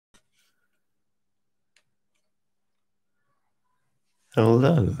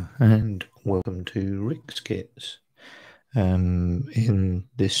Hello and welcome to Rick's Kits. In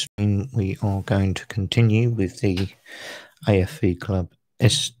this stream we are going to continue with the AFV Club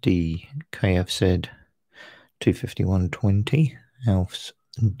Sd.Kfz.251 Ausf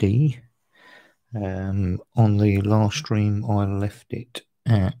D. On the last stream I left it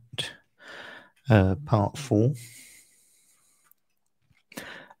at part 4.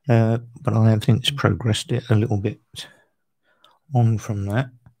 But I have since progressed it a little bit on from that.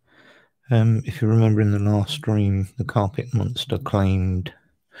 If you remember in the last stream, the carpet monster claimed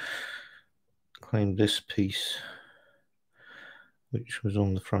this piece, which was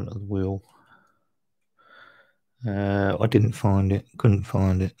on the front of the wheel. I didn't find it, couldn't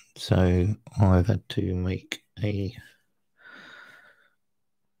find it, so I've had to make a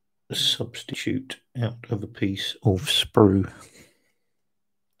substitute out of a piece of sprue.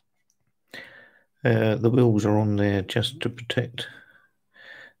 The wheels are on there just to protect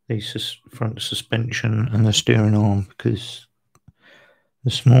the front suspension and the steering arm, because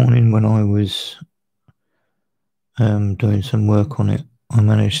this morning when I was doing some work on it, I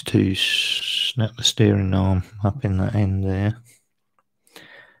managed to snap the steering arm up in that end there.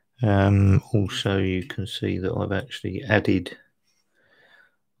 Also you can see that I've actually added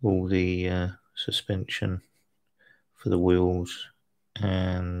all the suspension for the wheels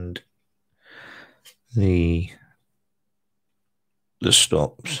and the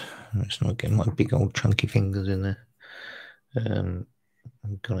stops. Let's not get my big old chunky fingers in there. I've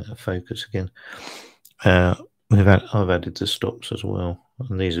got it out of focus again. I've added the stops as well,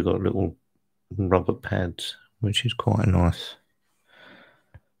 and these have got little rubber pads, which is quite nice.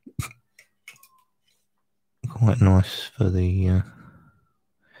 Quite nice for the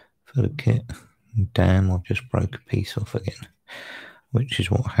kit. Damn, I've just broke a piece off again, which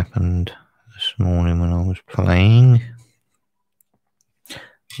is what happened this morning when I was playing.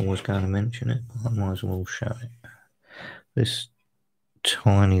 I was going to mention it, I might as well show it. This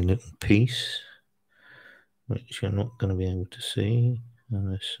tiny little piece, which you're not going to be able to see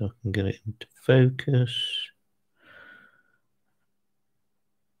unless I can get it into focus.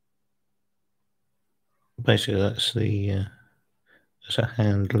 Basically, that's a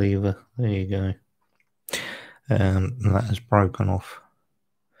hand lever. There you go. That has broken off.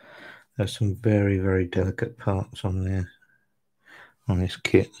 There's some very, very delicate parts on there on this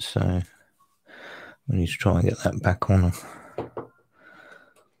kit, so we need to try and get that back on.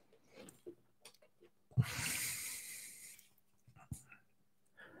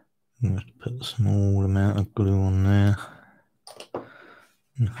 Let's put a small amount of glue on there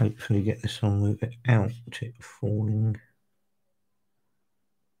and hopefully get this on without it falling.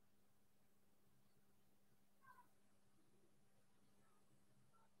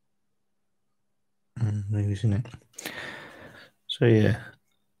 And losing it. So yeah,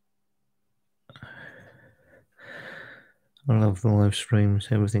 I love the live streams.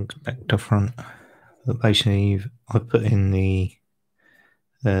 Everything's back to front. But basically, I've put in the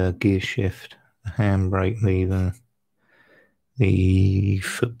gear shift, the handbrake lever, the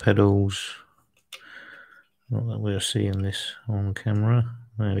foot pedals. Not that we're seeing this on camera.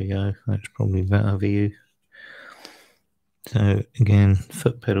 There we go. That's probably better view. So again,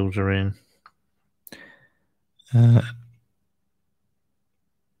 foot pedals are in.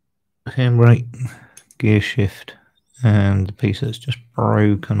 Handbrake, gear shift, and the piece that's just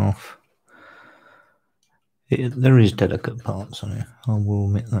broken off. There is delicate parts on it, I will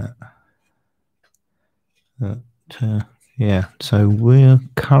admit that. But yeah, so we're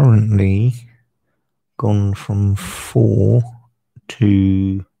currently gone from 4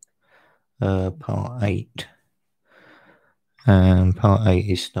 to part 8. And part 8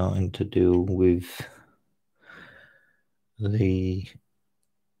 is starting to deal with the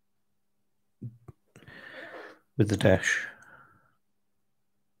dash.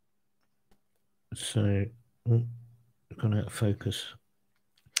 So gone out of focus.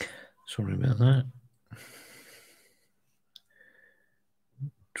 Sorry about that.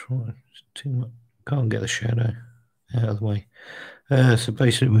 Try too much. Can't get the shadow out of the way. So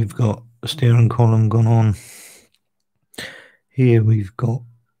basically, we've got the steering column gone on. Here we've got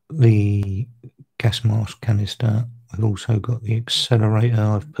the gas mask canister. We've also got the accelerator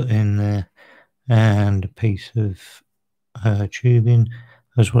I've put in there, and a piece of tubing,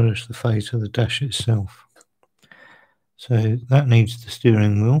 as well as the face of the dash itself. So that needs the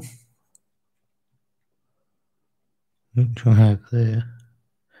steering wheel, which I have there.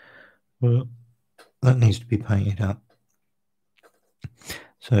 Well, that needs to be painted up.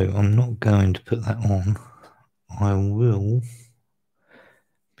 So I'm not going to put that on. I will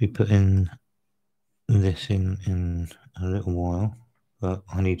be putting this in a little while. but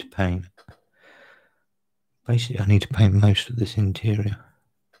I need to paint. Basically, I need to paint most of this interior.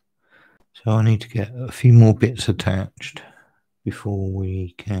 So I need to get a few more bits attached before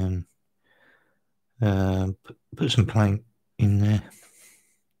we can put some paint in there,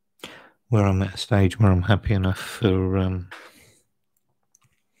 where I'm at a stage where I'm happy enough for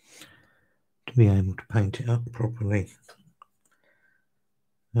to be able to paint it up properly.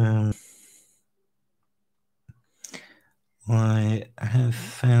 I have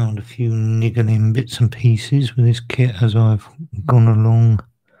found a few niggling bits and pieces with this kit as I've gone along,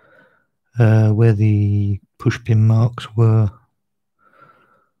 where the push pin marks were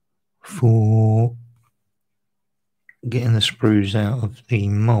for getting the sprues out of the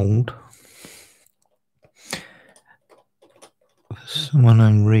mould. For some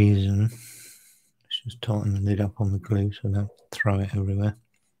unknown reason, let's just tighten the lid up on the glue so I don't throw it everywhere.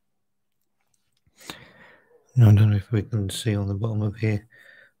 I don't know if we can see on the bottom of here,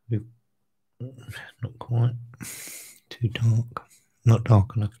 not quite, too dark, not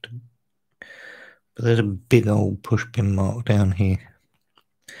dark enough to, but there's a big old push pin mark down here,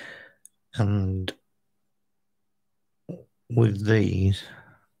 and with these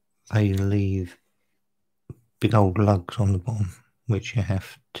they leave big old lugs on the bottom which you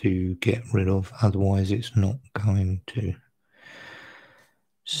have to get rid of, otherwise it's not going to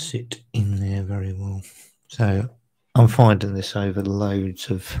sit in there very well. So I'm finding this over loads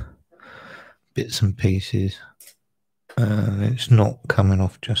of bits and pieces. It's not coming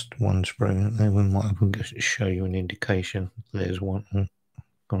off just one sprue. There we might have to show you an indication. There's one.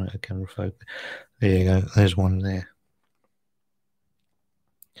 Got it, a camera focus. There you go. There's one there.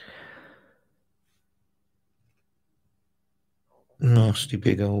 Nasty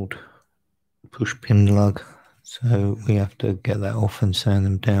big old push pin lug. So we have to get that off and sand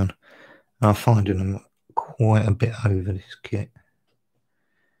them down. I'm finding them quite a bit over this kit,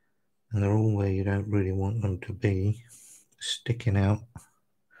 and they're all where you don't really want them to be, sticking out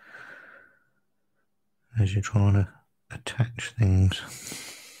as you're trying to attach things.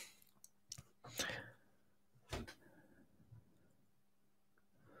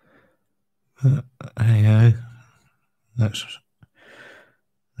 But there you go.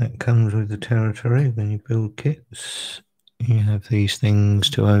 That comes with the territory. When you build kits, you have these things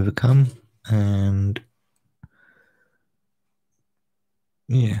to overcome, and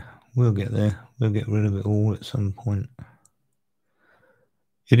yeah, we'll get there. We'll get rid of it all at some point.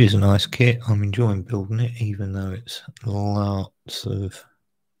 It is a nice kit. I'm enjoying building it, even though it's lots and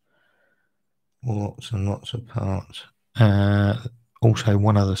lots of parts. Also,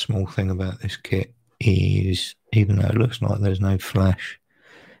 one other small thing about this kit is, even though it looks like there's no flash,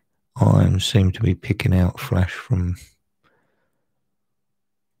 I seem to be picking out flash from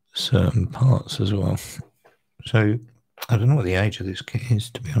certain parts as well. So I don't know what the age of this kit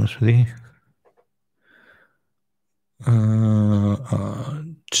is, to be honest with you.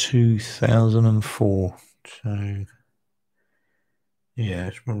 2004. So yeah,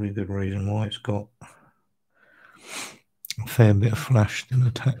 it's probably a good reason why it's got a fair bit of flash still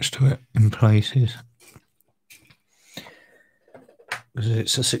attached to it in places, because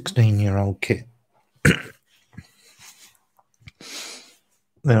it's a 16-year-old kit.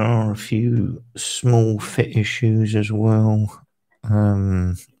 There are a few small fit issues as well.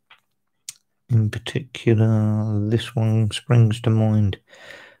 In particular, this one springs to mind,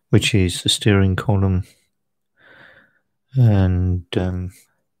 which is the steering column, and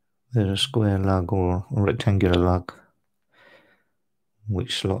there's a square lug or a rectangular lug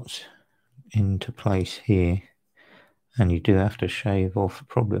which slots into place here, and you do have to shave off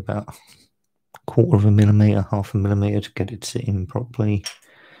probably about 1/4 of a millimetre, 1/2 a millimetre to get it to sit in properly.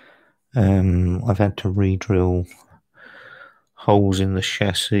 I've had to re-drill holes in the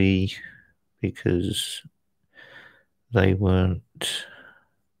chassis because they weren't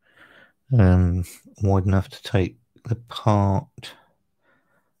wide enough to take the part.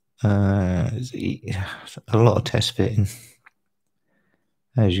 A lot of test fitting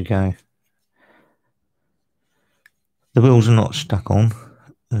as you go. The wheels are not stuck on,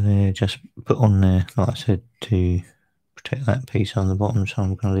 they're just put on there, like I said, to protect that piece on the bottom, so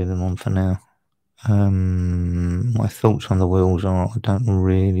I'm going to leave them on for now. My thoughts on the wheels are I don't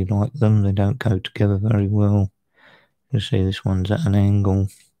really like them. They don't go together very well. You see this one's at an angle.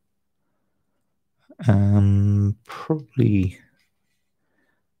 Probably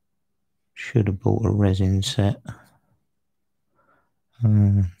should have bought a resin set.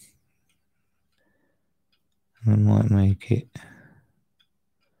 It might make it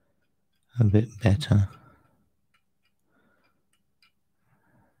a bit better.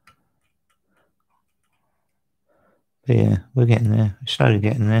 But yeah, we're getting there. We're slowly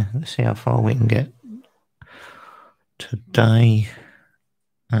getting there. Let's see how far we can get today.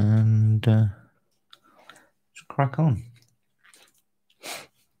 And let's crack on.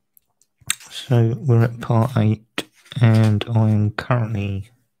 So we're at part 8, and I am currently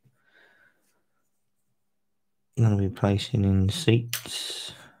going to be placing in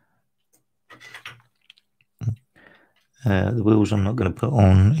seats. The wheels I'm not going to put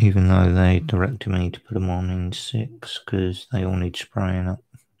on, even though they directed me to put them on in 6, because they all need spraying up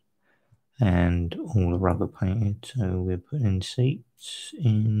and all the rubber painted. So we're putting seats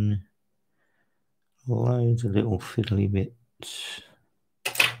in loads of little fiddly bits.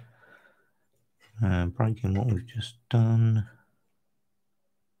 Breaking what we've just done.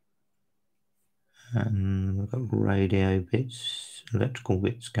 And we've got radio bits, electrical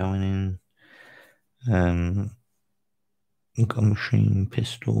bits going in. We've got a machine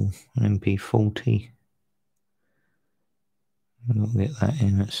pistol, an MP40. We'll get that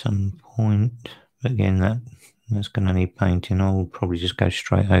in at some point. But again, that's going to need painting. I'll probably just go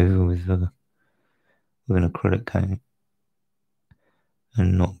straight over with an acrylic coat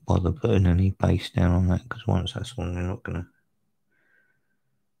and not bother putting any base down on that, because once that's on, you're not going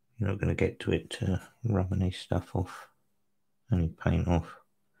to get to it to rub any stuff off, any paint off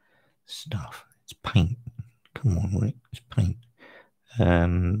stuff. It's paint. Come on, Rick, it's paint.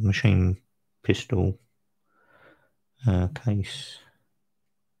 Machine pistol case.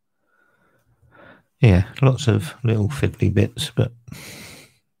 Yeah, lots of little fiddly bits, but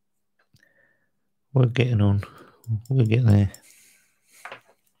we're getting on. We'll get there.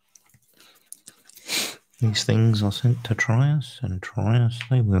 These things are sent to try us, and try us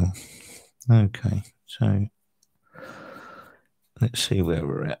they will. Okay, so let's see where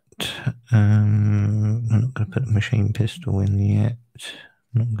we're at. I'm not going to put the machine pistol in yet.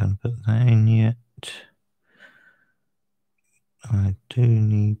 I'm not going to put that in yet. I do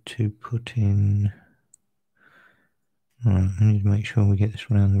need to put in... Right, I need to make sure we get this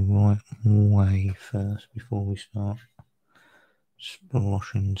around the right way first before we start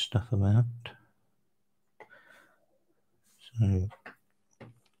sploshing stuff about. So,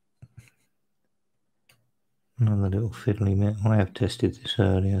 another little fiddly bit. I have tested this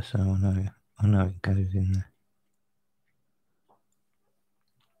earlier, so I know it goes in there.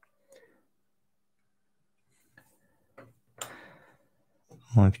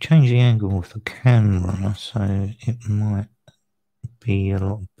 I've changed the angle of the camera, so it might be a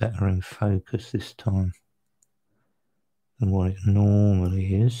lot better in focus this time than what it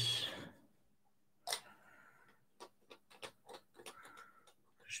normally is.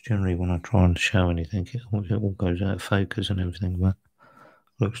 Generally, when I try and show anything, it all goes out of focus and everything, but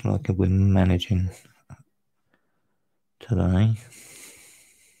looks like we're managing today.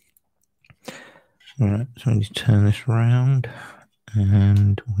 Alright, so I need to turn this around,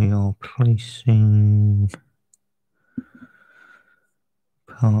 and we are placing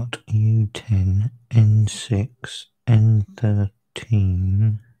part U10, N6,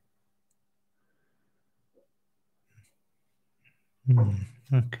 N13.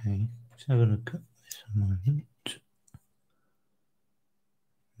 Okay, let's have a look at this a moment.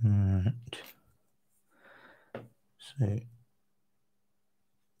 Alright, so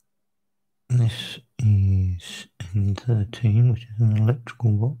this is N13, which is an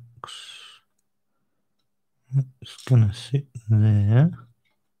electrical box. It's gonna sit there.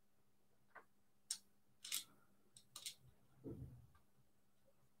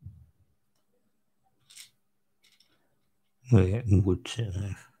 Well, yeah, it would sit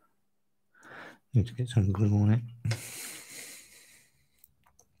there. Need to get some glue on it.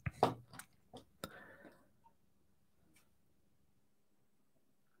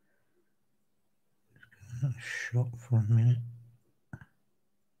 Shot for a minute.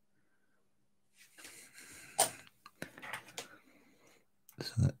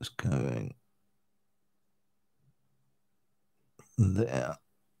 So that's going there.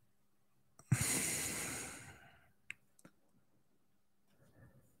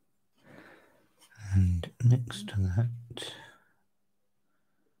 And next to that,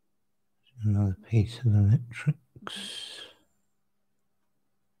 another piece of electrics.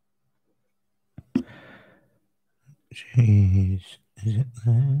 Is it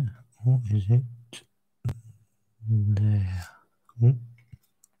there or is it there? Ooh.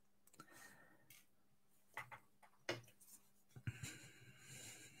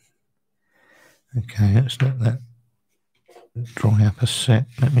 Okay, let's let that dry up a sec.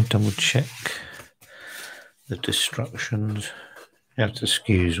 Let me double check the destructions. You have to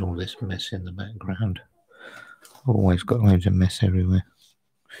excuse all this mess in the background. Always got loads of mess everywhere.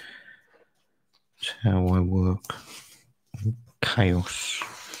 That's how I work. chaos.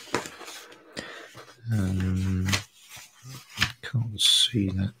 Can't see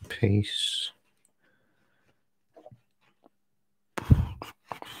that piece.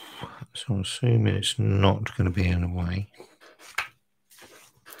 So I'm assuming it's not going to be in a way.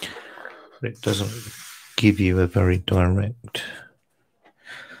 But it doesn't give you a very direct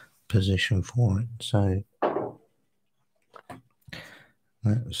position for it. So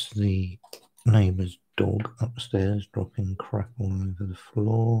that's the neighbour's dog upstairs dropping crap all over the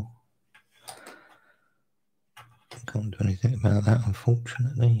floor. Can't do anything about that,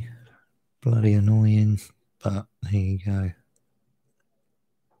 unfortunately. Bloody annoying, but there you go.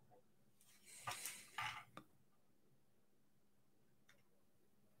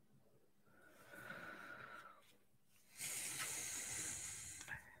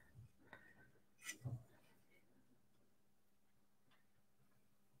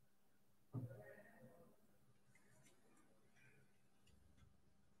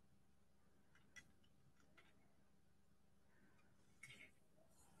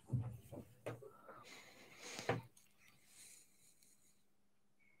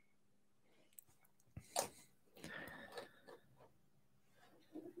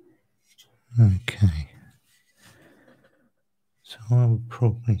 Okay, so I would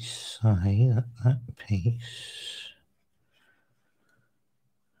probably say that that piece,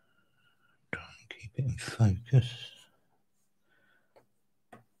 try and keep it in focus.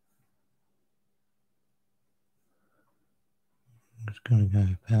 I'm just going to go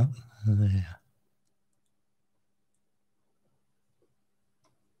about there.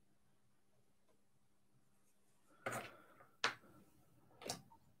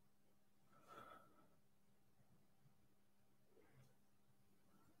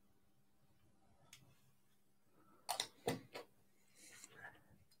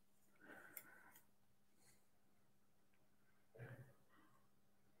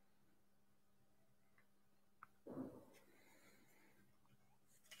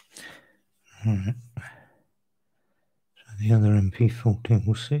 Alright, so the other MP14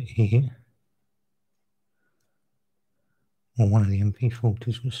 will sit here, or one of the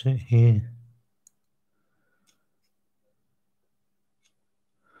MP40s will sit here,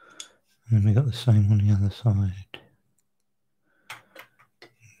 and then we've got the same on the other side.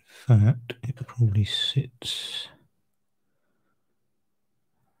 In fact, it probably sits,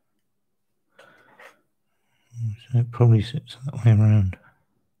 so it probably sits that way around.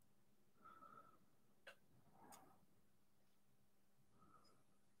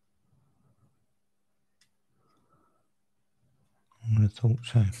 I would have thought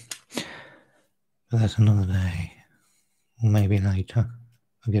so, but that's another day, or maybe later.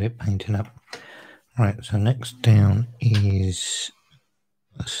 I'll get it painted up. Right, so next down is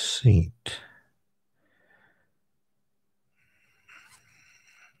a seat.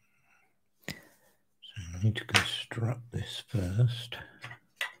 So I need to construct this first.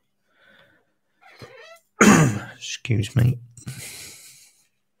 Excuse me.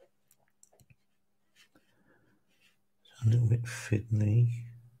 It's a little bit fiddly.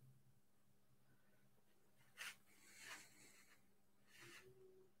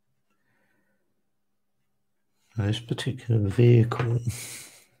 Now, this particular vehicle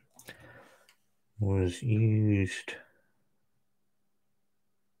was used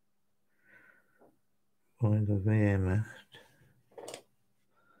by the Wehrmacht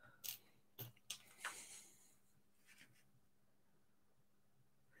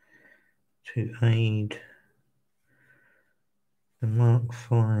to aid the Mark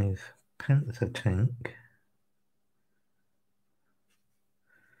V Panther tank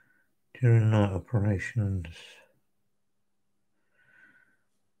during night operations.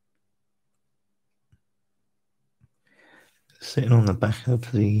 Sitting on the back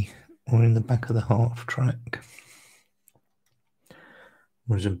of the, or in the back of the half track,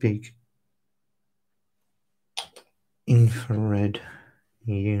 was a big infrared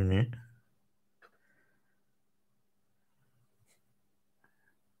unit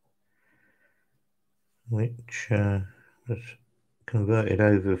which was converted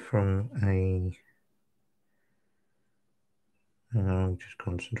over from a, I'm just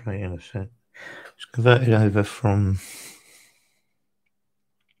concentrating a sec. It's converted over from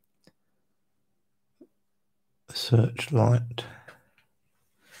a searchlight,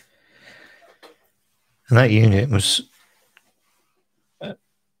 and that unit was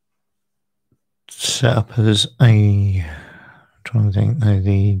set up as a, I'm trying to think, no,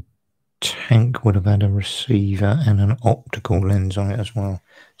 the tank would have had a receiver and an optical lens on it as well.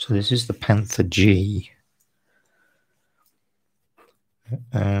 So this is the Panther G,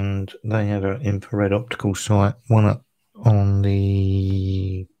 and they had an infrared optical sight, one on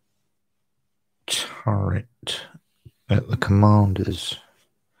the turret at the commander's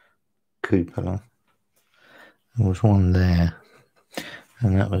cupola. There was one there,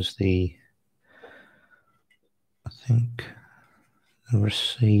 and that was the, I think, the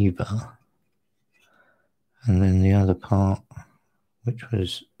receiver, and then the other part, which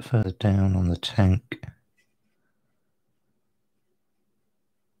was further down on the tank,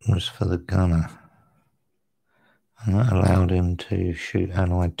 was for the gunner, and that allowed him to shoot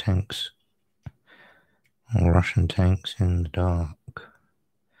Allied tanks or Russian tanks in the dark.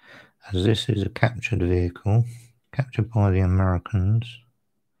 As this is a captured vehicle, captured by the Americans,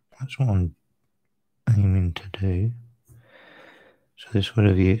 that's what I'm aiming to do. So this would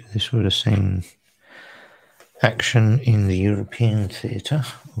have seen action in the European theatre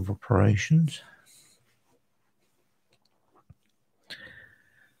of operations.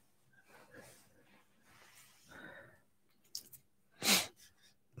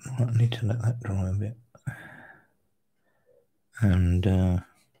 I need to let that dry a bit. And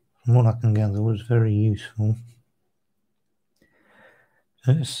from what I can gather, was very useful.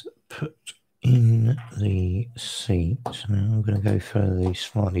 Let's put in the seat. Now I'm going to go for the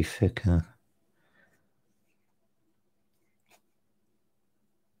slightly thicker.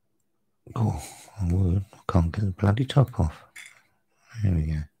 Oh, I would. I can't get the bloody top off. There we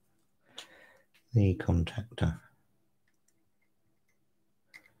go. The contactor.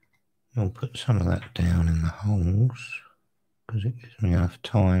 I'll put some of that down in the holes because it gives me enough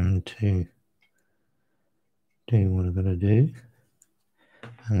time to do what I've got to do.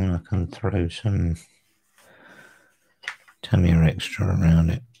 And then I can throw some Tamiya extra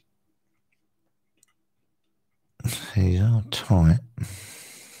around it. These are tight.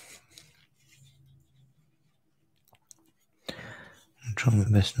 I'm trying my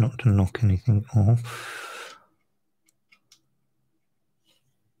best not to knock anything off.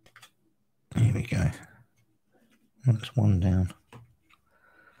 Here we go. That's one down.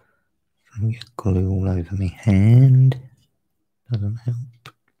 Trying to get glue all over my hand. Doesn't help.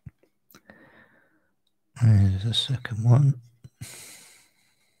 There's a second one.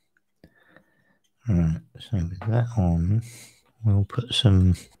 Right, so with that on, we'll put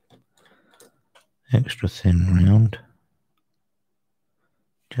some extra thin round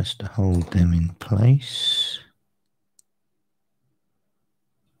just to hold them in place.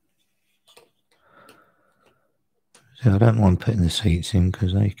 So I don't mind putting the seats in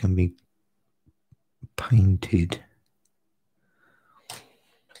because they can be painted.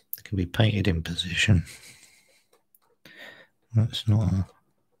 They can be painted in position. That's not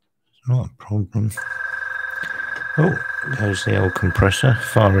a problem. Oh, there's the old compressor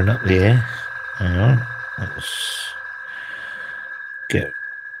firing up the air. Hang on, let's get.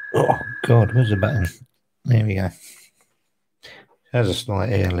 Oh God, where's the button? There we go. It has a slight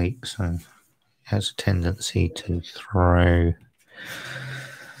air leak, so it has a tendency to throw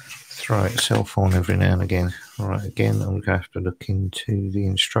itself on every now and again. All right, again, I'm going to have to look into the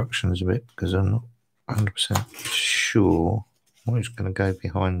instructions a bit because I'm not 100% sure what is going to go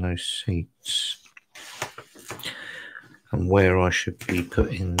behind those seats and where I should be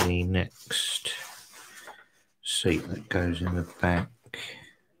putting the next seat that goes in the back.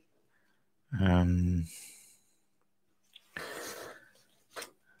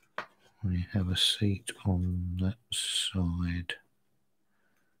 We have a seat on that side.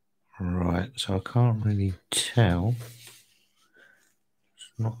 Right, so I can't really tell.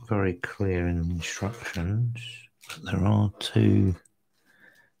 It's not very clear in the instructions, but there are two,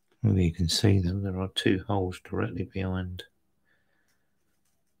 maybe you can see them, there are two holes directly behind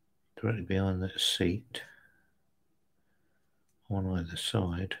that seat on either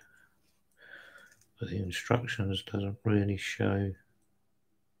side, but the instructions doesn't really show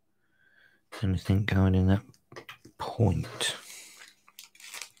anything going in that point.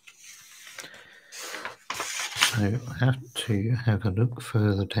 So I have to have a look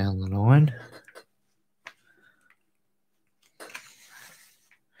further down the line.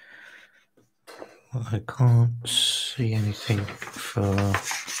 But I can't see anything for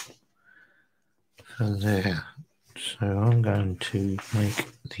there. So I'm going to make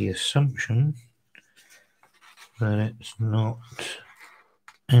the assumption that it's not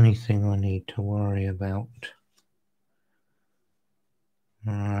anything I need to worry about.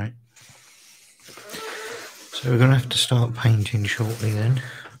 Alright. So we're going to have to start painting shortly then.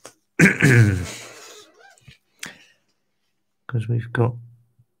 Because we've got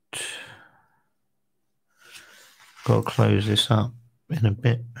to close this up in a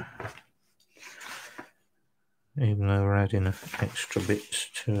bit. Even though we're adding extra bits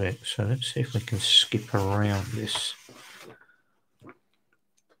to it. So let's see if we can skip around this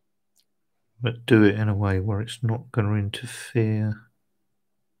but do it in a way where it's not going to interfere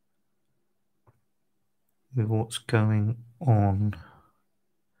with what's going on.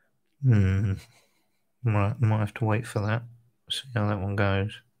 Right, might have to wait for that. See how that one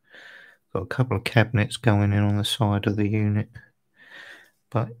goes. Got a couple of cabinets going in on the side of the unit,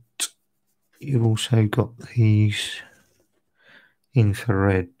 but you've also got these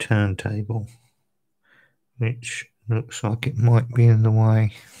infrared turntable, which looks like it might be in the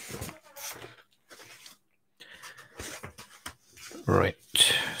way. Right,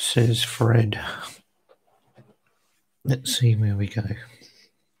 says Fred. Let's see where we go.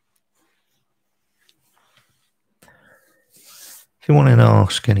 If you want to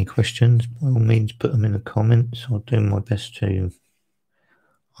ask any questions, by all means put them in the comments. I'll do my best to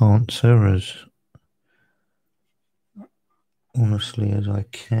answer as honestly as I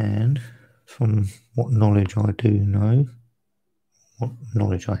can from what knowledge I do know. What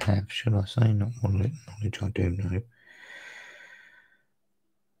knowledge I have, should I say, not what knowledge I do know.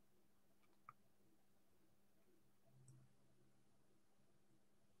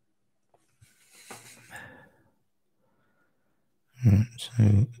 Right, so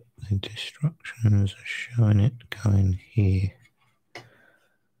the instructions are showing it going here. But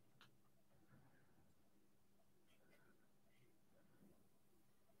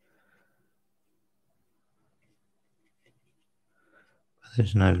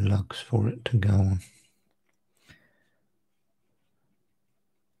there's no lugs for it to go on.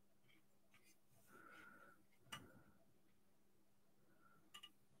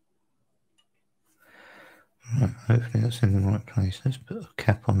 Right, hopefully that's in the right place. Let's put a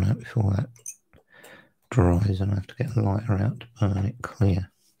cap on that before that dries, and I have to get a lighter out to burn it clear.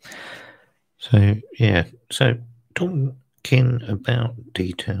 So yeah, so talking about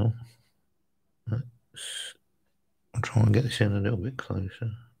detail, I'll try and get this in a little bit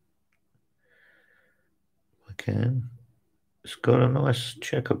closer if I can. It's got a nice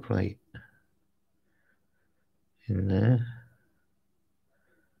checker plate in there.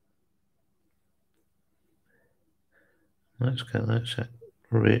 That's good. That's it.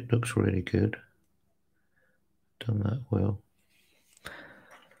 It looks really good. Done that well.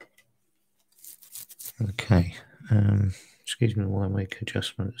 Okay. Excuse me while I make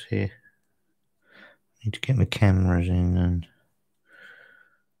adjustments here. Need to get my cameras in and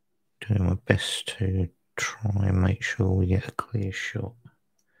do my best to try and make sure we get a clear shot.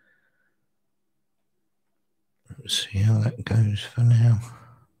 Let's see how that goes for now.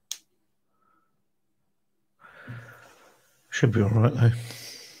 Should be alright though.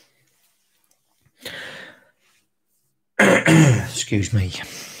 Excuse me.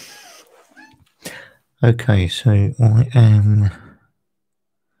 Okay, so I am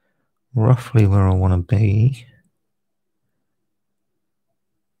roughly where I want to be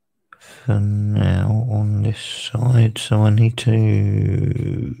for now on this side, so I need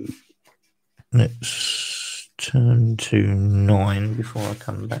to, let's turn to 9 before I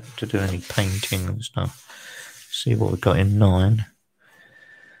come back to do any painting and stuff. See what we've got in 9.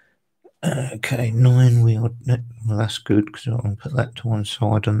 Okay, 9 we are, well that's good because I can put that to one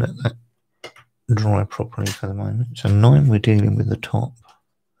side and let that dry properly for the moment. So 9 we're dealing with the top.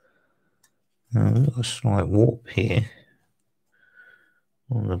 Now we've got a slight warp here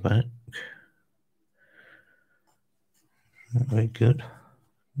on the back. Not very good.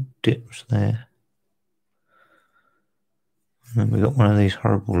 Dips there. And then we've got one of these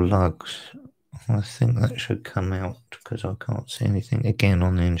horrible lugs. I think that should come out because I can't see anything again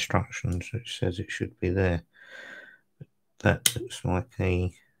on the instructions which says it should be there. That looks like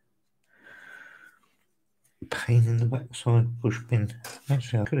a pain in the backside push pin.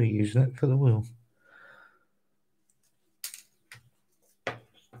 Actually, I could have used that for the wheel.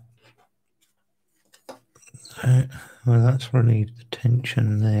 Well, that's relieved the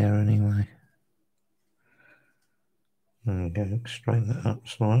tension there anyway. There we go, straighten that up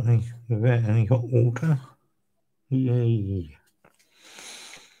slightly without any hot water. Yay!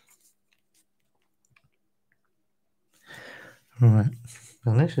 Right,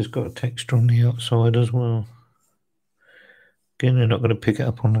 and this has got a texture on the outside as well. Again, they're not going to pick it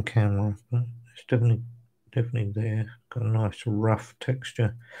up on the camera, but it's definitely there. Got a nice rough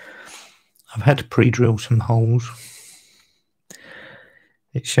texture. I've had to pre-drill some holes.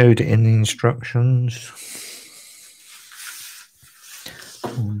 It showed it in the instructions.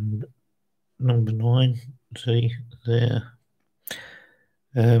 And number 9, see there,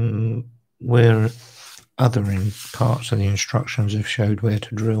 where other parts of the instructions have showed where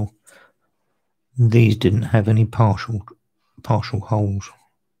to drill. These didn't have any partial holes,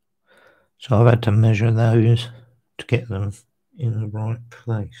 so I've had to measure those to get them in the right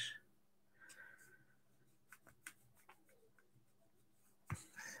place.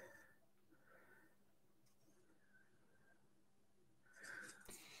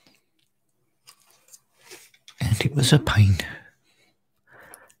 and it was a pain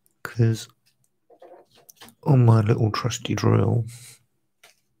because on my little trusty drill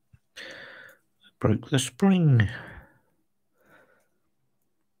I broke the spring,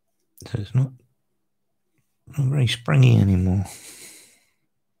 so it's not very springy anymore,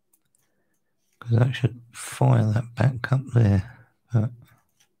 because that should fire that back up there, but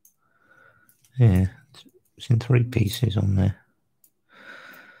yeah, it's in 3 pieces on there,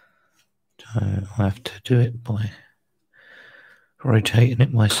 so I have to do it by rotating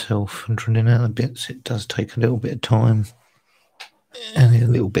it myself and drilling out the bits. It does take a little bit of time and a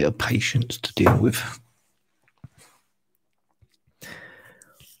little bit of patience to deal with.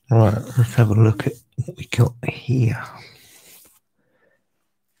 Right, let's have a look at what we got here.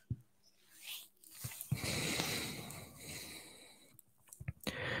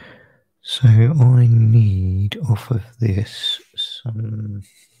 So I need off of this some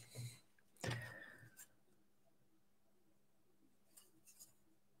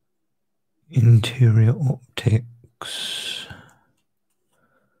interior optics.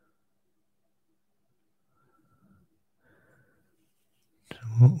 So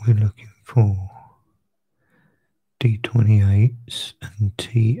what we're looking for, D28s and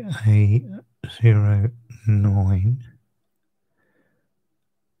TA09.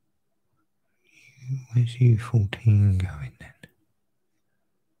 Where's U14 going then?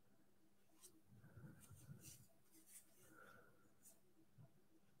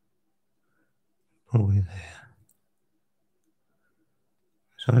 Probably there.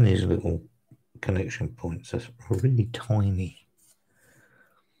 Some of these little connection points are really tiny.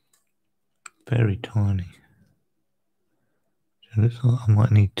 Very tiny. So it looks like I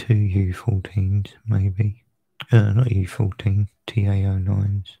might need 2 U14s, maybe. Not U14,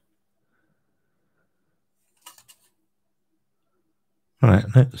 TA09s. Right,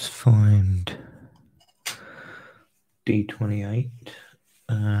 let's find D28.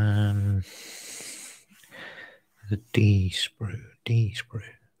 The D sprue.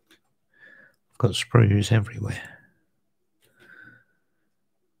 I've got sprues everywhere.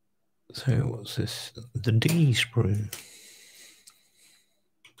 So what's this? The D sprue.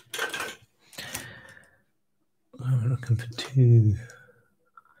 I'm looking for 2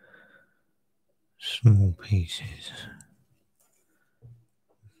 small pieces.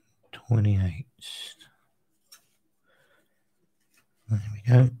 28s. There we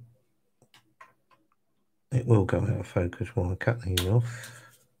go. It will go out of focus while I cut these off.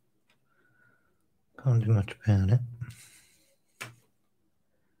 Can't do much about it.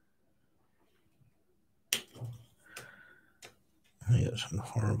 I got some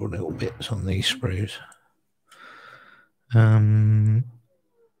horrible little bits on these sprues.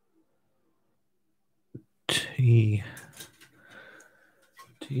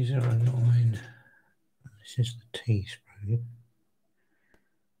 T09. This is the T sprue.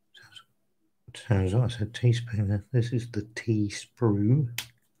 Sounds like I said teaspoon there. This is the T sprue.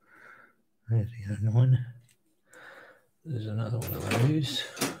 There's the 09. There's another one of those.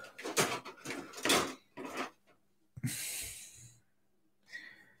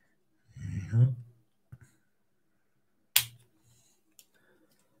 Yeah.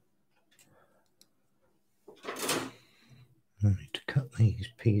 I need to cut these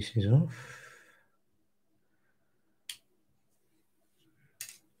pieces off.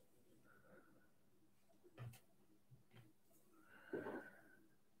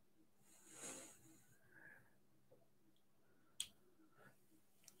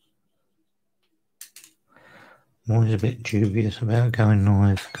 I'm always a bit dubious about going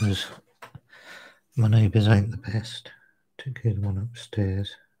live because my neighbours ain't the best. Took the one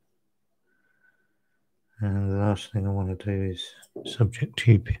upstairs. And the last thing I want to do is subject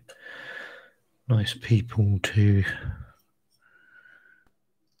to nice people to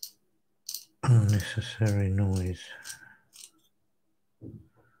unnecessary noise.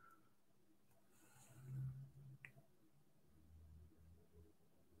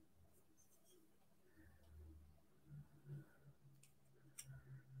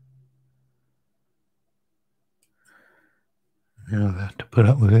 And I've had to put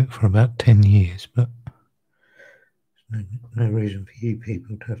up with it for about 10 years, but there's no reason for you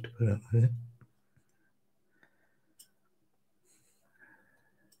people to have to put up with it.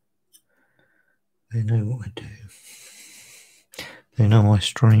 They know what I do. They know I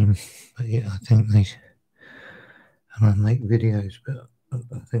stream, but yeah, I think they, and I make videos, but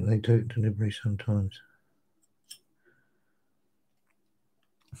I think they do it deliberately sometimes.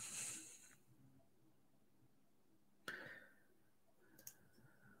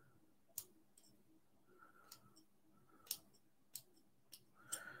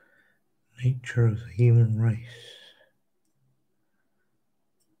 Nature of the human race.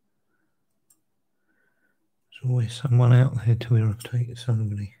 There's always someone out there to irritate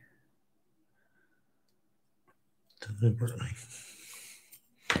somebody. Deliberately.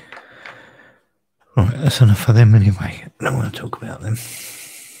 Right, that's enough for them anyway. I don't want to talk about them.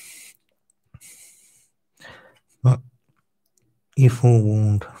 But you're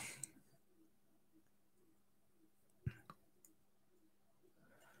forewarned.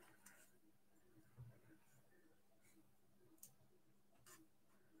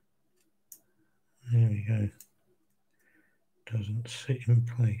 There we go. Doesn't sit in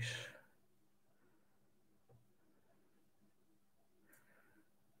place.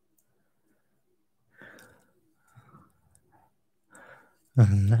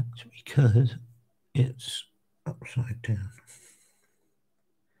 And that's because it's upside down.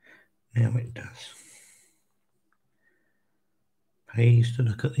 Now it does. Pays to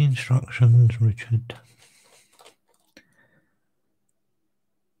look at the instructions, Richard.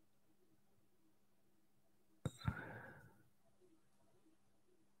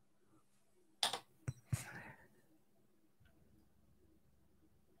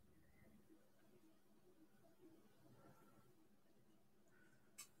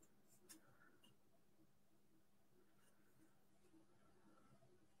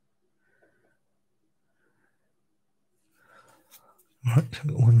 Right, so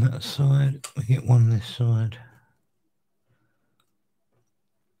we got one that side, we get one this side.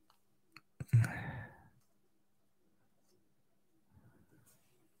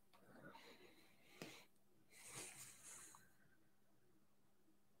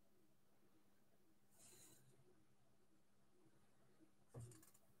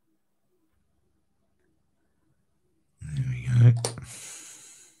 There we go.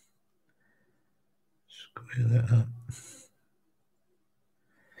 Square that up.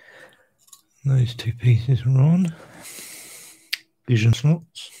 Those two pieces are on. Vision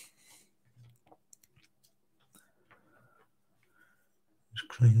slots. Just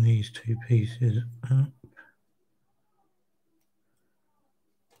clean these two pieces up.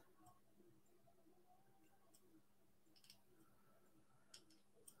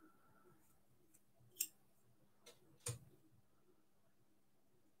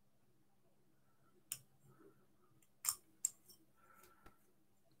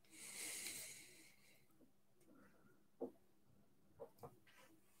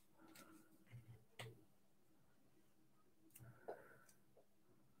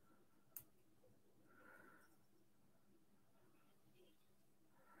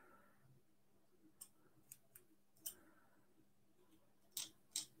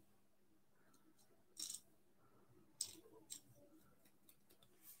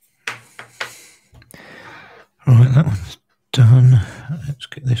 Right, that one's done. Let's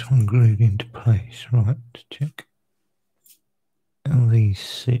get this one glued into place. Right, check how these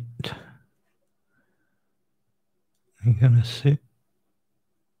sit. You're going to sit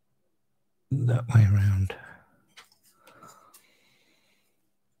that way around.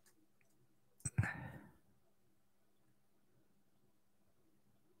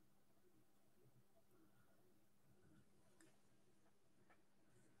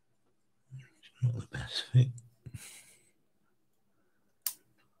 It's not the best fit.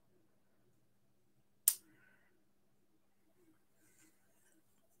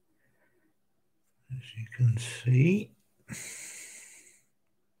 As you can see,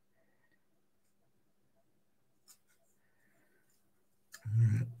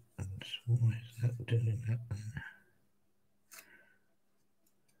 why is that doing that?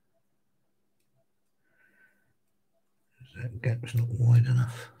 That gap's not wide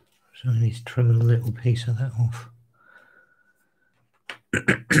enough, so I need to trim a little piece of that off.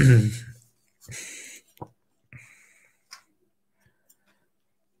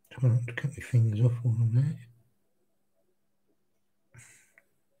 Try not to cut my fingers off while I'm there.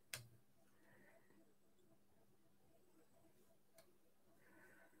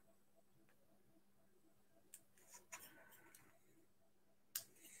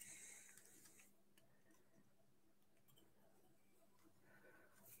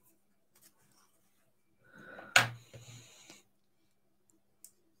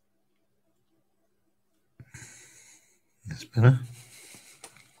 That's better.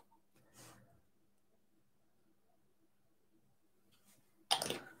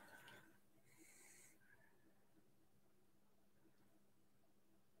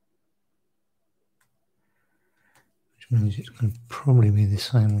 Which means it's going to probably be the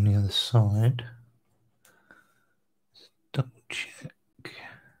same on the other side. Let's double check.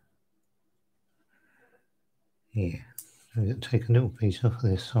 Yeah, So take a little piece off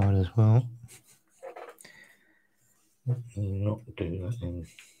this side as well. Let me not do that in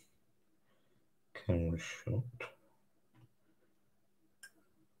camera shot.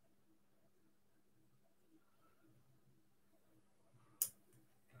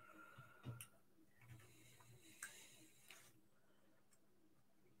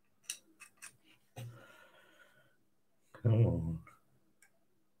 Come on.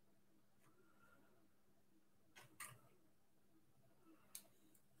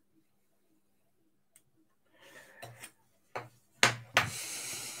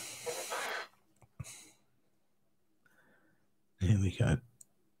 There we go.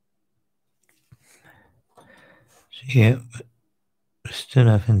 So yeah, still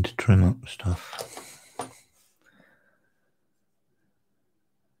having to trim up stuff.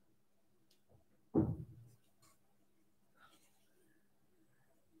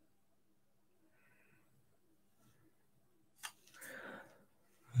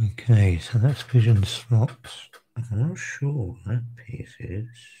 Okay, so that's vision slots. I'm not sure what that piece is,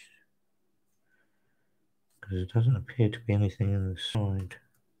 because it doesn't appear to be anything on the side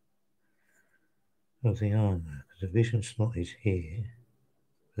of the armour, because the vision slot is here,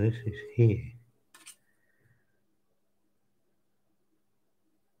 this is here.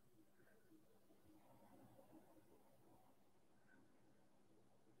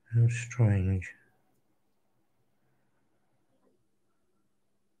 How strange.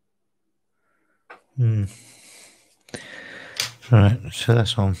 Right, so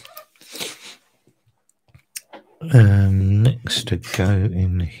that's on. Next to go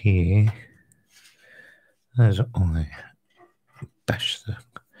in here, as I bash the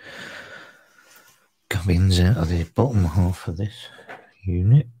gubbins out of the bottom half of this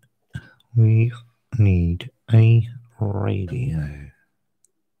unit, we need a radio.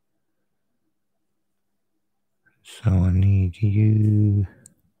 So I need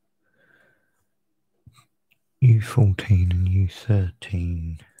U14 and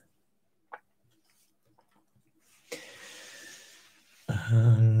U13.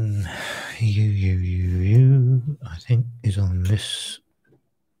 U, I think, is on this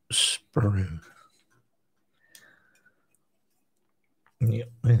sprue. Yep,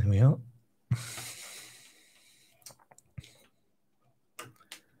 there we are.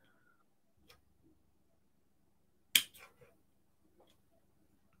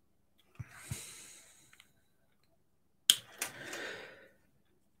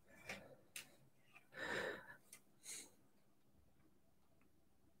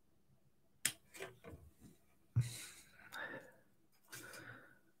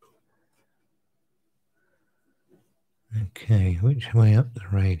 Okay, which way up the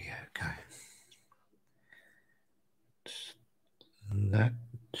radio go? That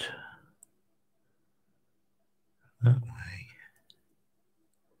way.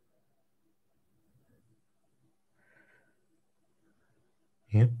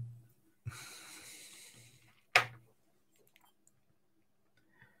 Yep.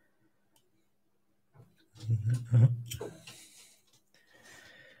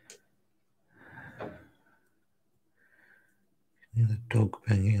 The dog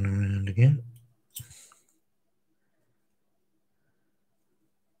banging around again.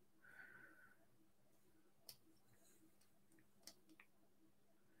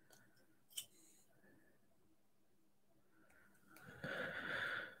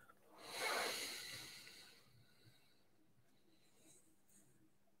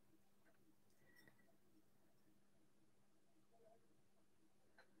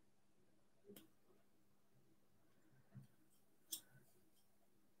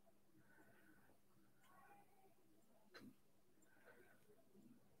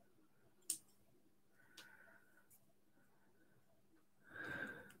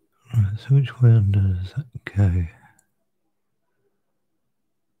 Right, so which way does that go?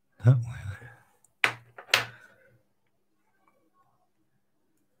 That way.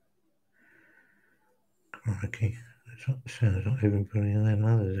 Crikey, it sounds like everybody and their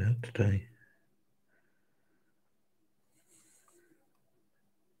mother's out today.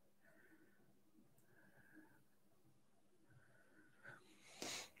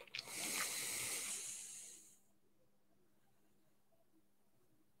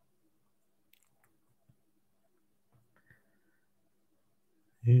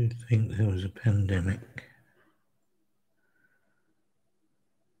 You'd think there was a pandemic.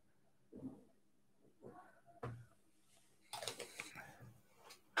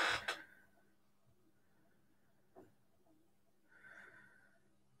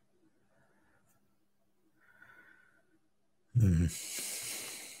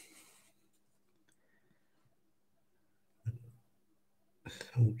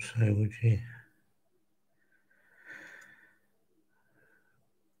 Thought so, would you?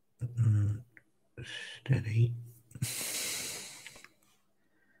 Steady.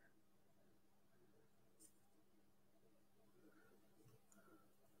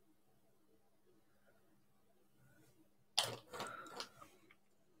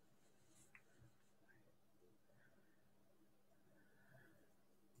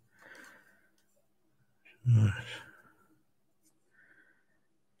 Nice.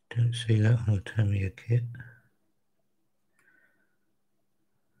 Don't see that on the Tamiya kit.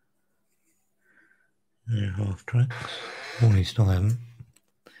 Yeah, half tracks. Or you still haven't.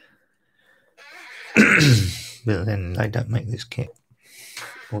 But then they don't make this kit.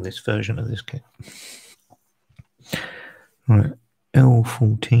 Or this version of this kit. Right.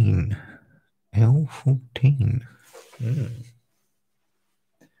 L14. L14.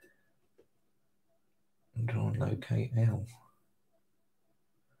 I'm trying to locate L.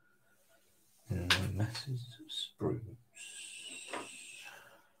 And my masses spruce.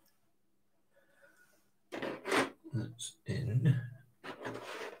 That's N.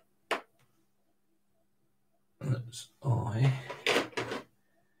 That's I.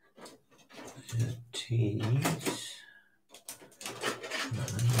 There's T's. No,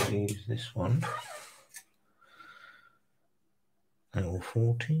 use this one.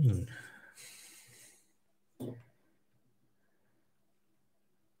 L14.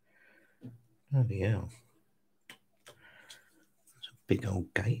 Bloody hell. That's a big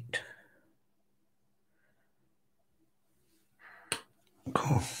old gate.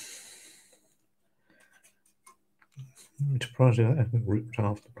 Cool. I'm surprised I haven't ripped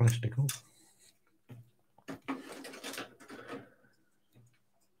half the plastic off.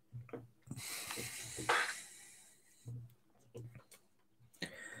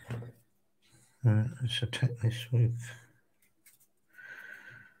 Let's attack this with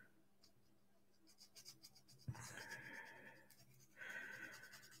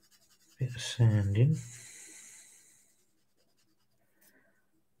a bit of sand in.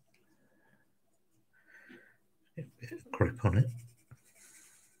 Get a bit of grip on it.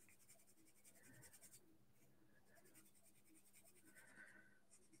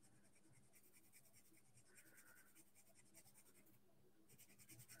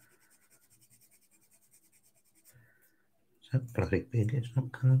 It's that bloody big, it's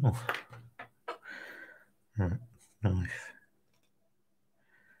not coming off. Right, knife.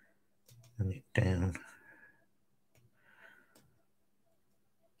 And it down.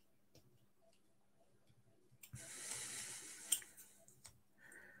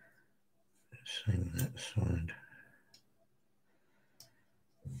 Same that side.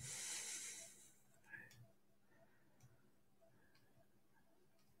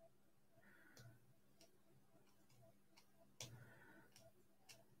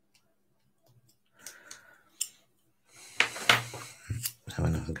 Have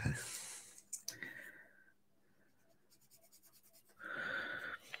another go.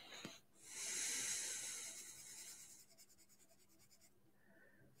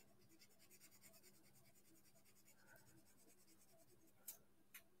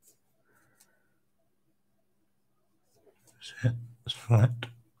 That's it. It's flat.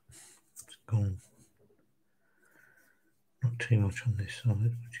 It's gone. Not too much on this side,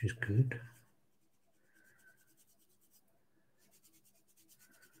 which is good.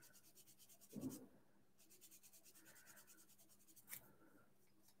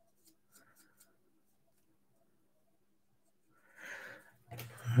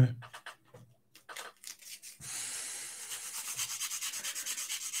 Right.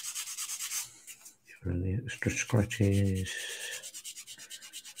 Get rid of the extra scratches.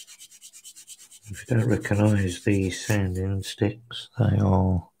 If you don't recognise these sanding sticks, they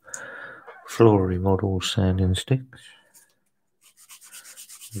are Flory model sanding sticks.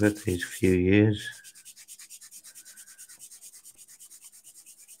 I've had these a few years.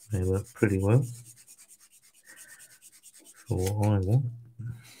 They work pretty well for what I want.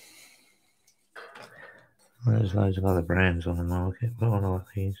 There's loads of other brands on the market, but I like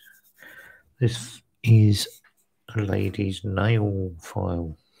these. This is a lady's nail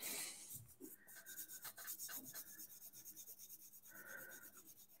file.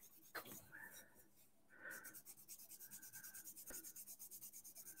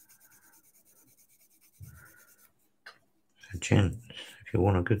 So gents, if you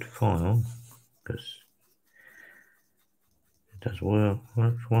want a good file, because it does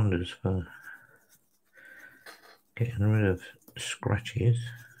works wonders for getting rid of scratches,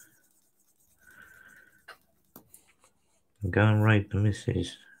 go and raid the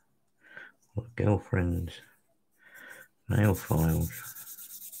missus or girlfriend's nail files.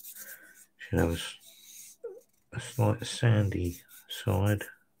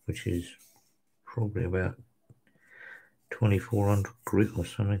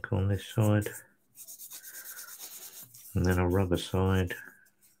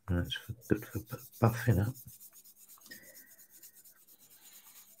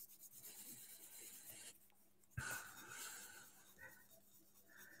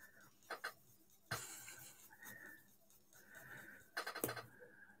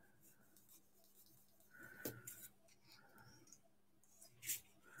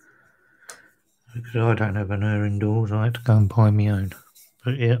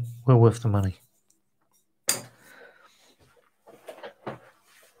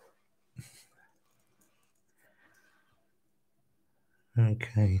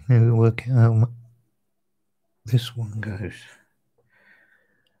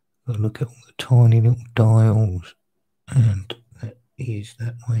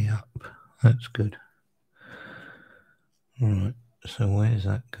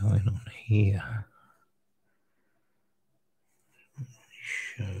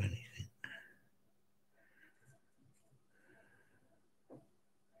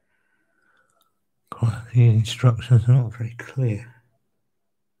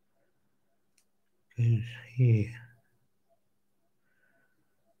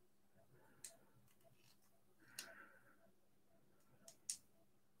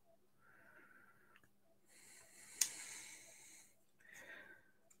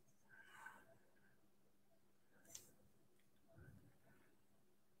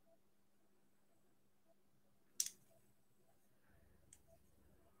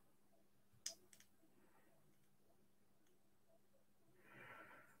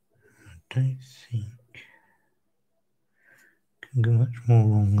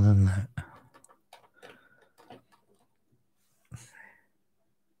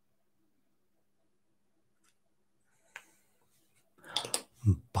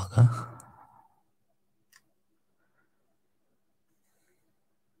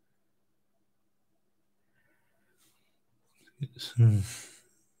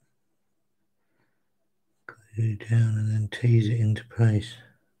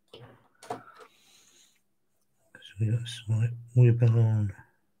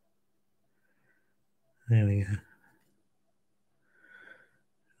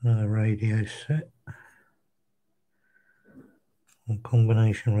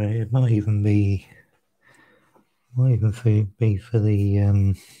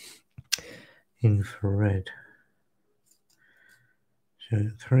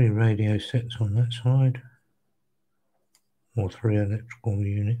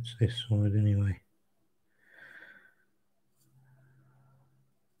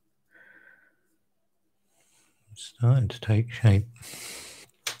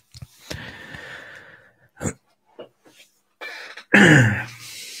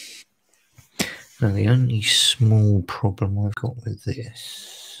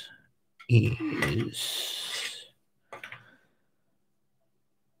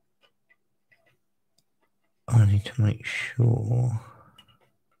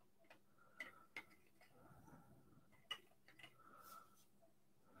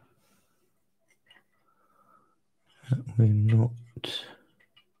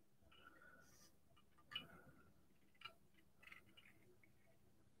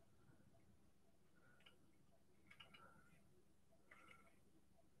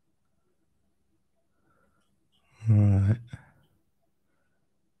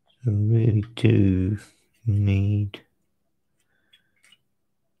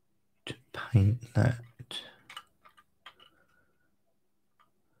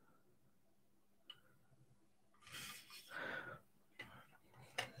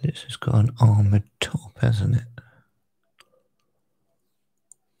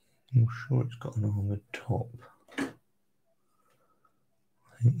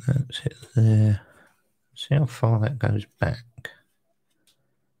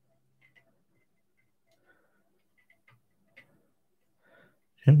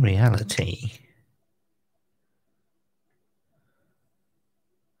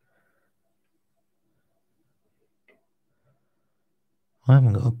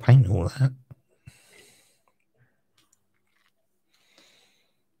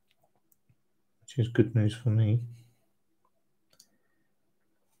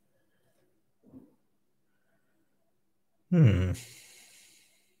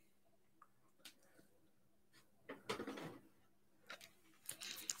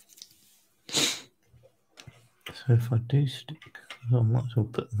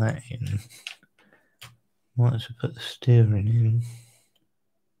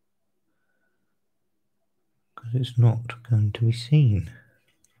 it's not going to be seen.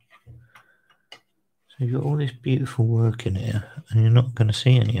 So you've got all this beautiful work in here and you're not going to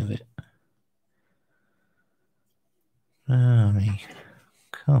see any of it. Come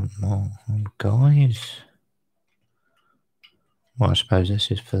on, guys. Well, I suppose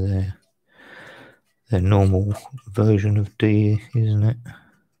this is for their normal version of D, isn't it?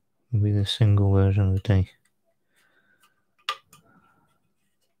 It'll be the single version of D.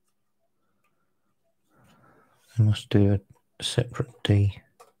 They must do a separate D.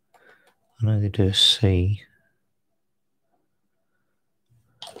 I know they do a C.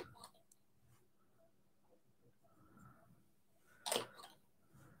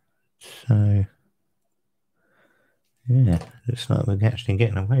 So, yeah, looks like we're actually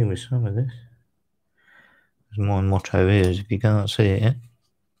getting away with some of this. As my motto is, if you can't see it,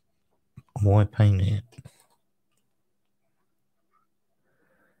 why paint it?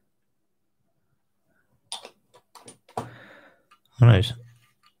 I know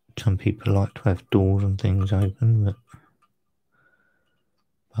some people like to have doors and things open, but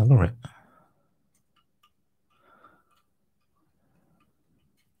bugger it.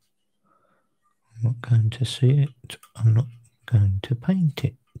 I'm not going to see it. I'm not going to paint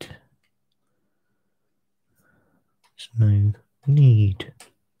it. There's no need.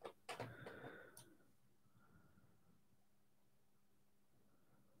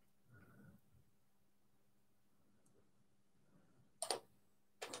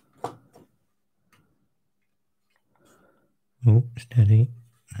 Oh, steady.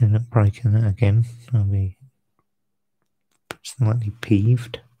 End up breaking that again. I'll be slightly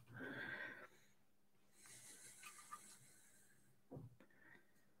peeved.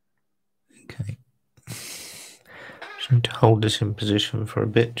 Okay. Just need to hold this in position for a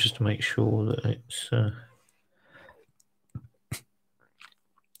bit just to make sure that it's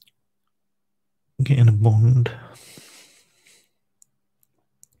getting a bond.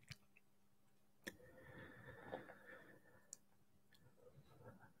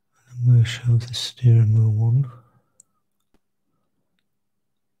 And we'll show the steering wheel one.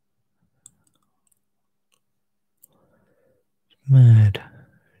 It's mad.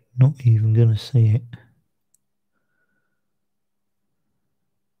 Not even going to see it.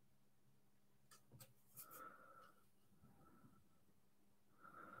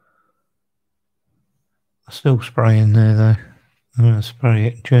 I still spray in there though. I'm going to spray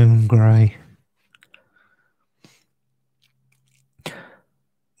it German grey.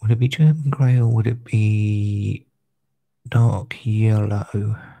 Would it be German grey or would it be dark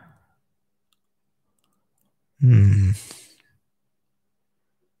yellow?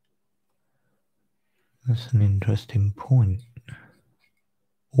 That's an interesting point.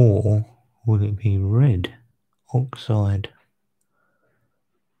 Or would it be red? Oxide.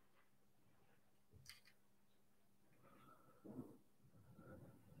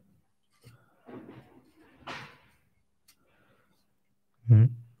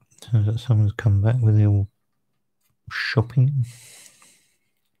 Sounds like someone's come back with their shopping.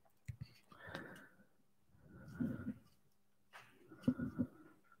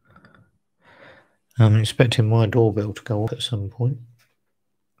 I'm expecting my doorbell to go off at some point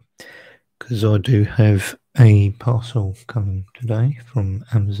because I do have a parcel coming today from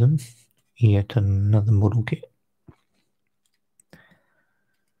Amazon, yet another model kit.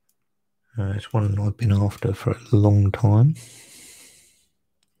 It's one I've been after for a long time.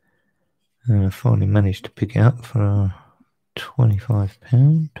 And I finally managed to pick it up for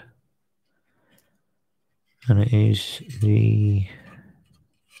 £25. And it is the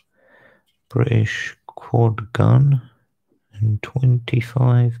British quad gun and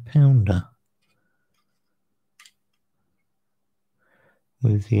 25-pounder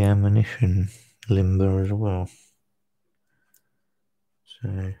with the ammunition limber as well.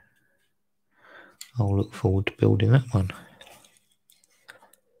 So I'll look forward to building that one.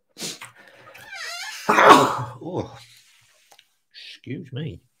 Oh, excuse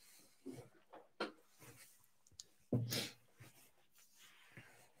me.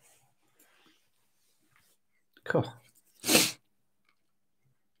 God. It's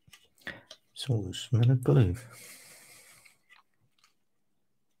all the smell of glue.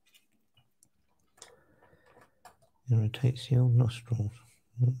 Irritates the old nostrils.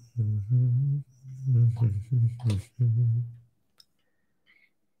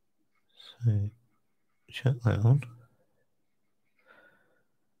 So, shut that on.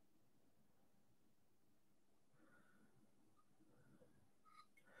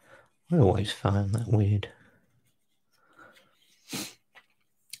 I always find that weird.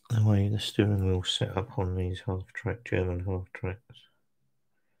 The way the steering wheel's set up on these half-track German half-tracks.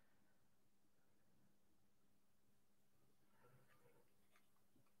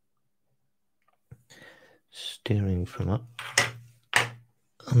 steering from up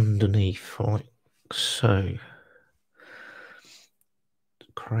underneath like so. It's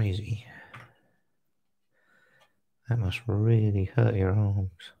crazy. That must really hurt your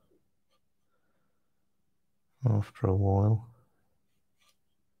arms after a while.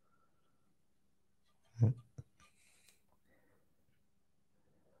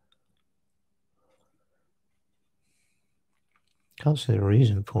 Can't see the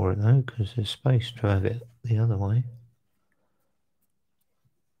reason for it though, because there's space to have it the other way.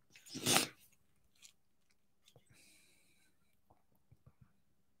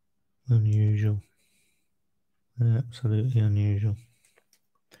 Unusual. Absolutely unusual.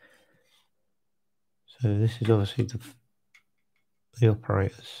 So this is obviously the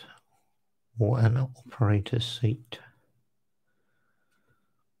operator's or an operator's seat.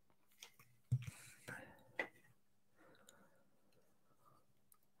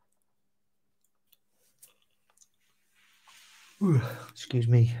 Excuse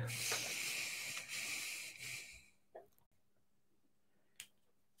me.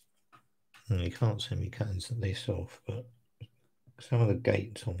 You can't see me cutting this off, but some of the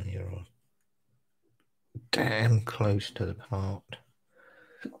gates on here are damn close to the part.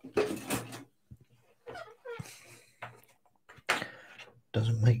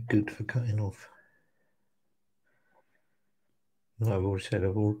 Doesn't make good for cutting off. Like I've already said,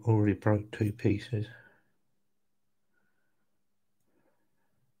 I've already broke 2 pieces.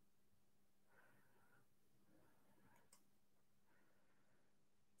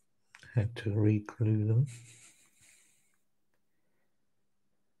 Had to re-glue them.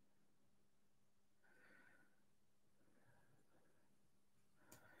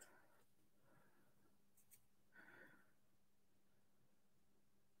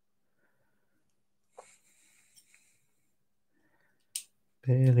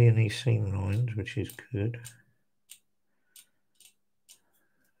 Barely any seam lines, which is good.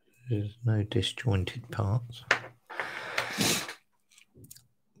 There's no disjointed parts.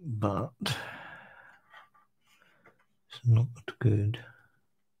 But it's not good.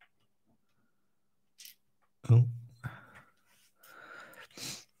 Oh.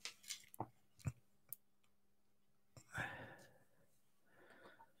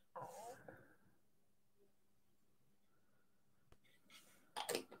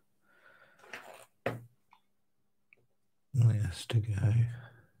 It has to go.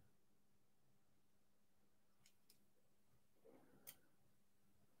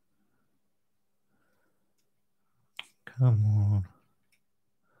 Come on.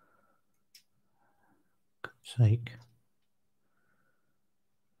 For God's sake.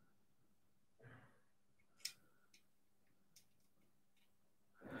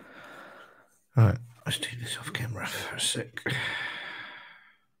 Right, let's do this off camera for a sec.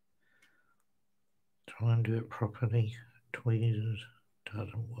 Try and do it properly. Tweezers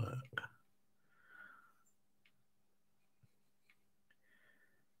doesn't work.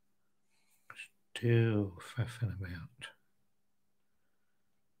 Still faffing about.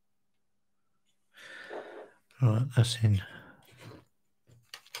 Right, that's in.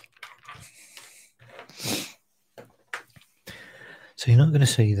 So you're not going to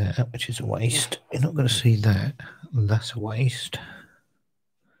see that, which is a waste. You're not going to see that. That's a waste.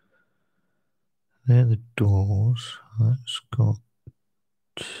 They're the doors. That's got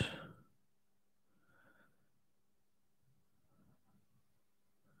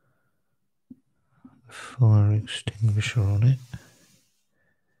a fire extinguisher on it.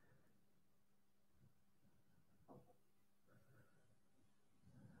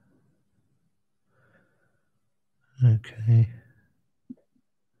 Okay.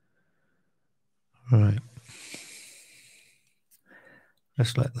 Right.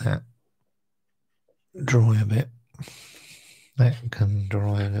 Let's let that dry a bit. That can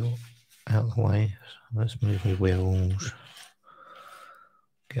dry a little out of the way. So let's move the wheels.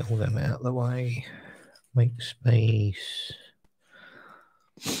 Get all them out of the way. Make space.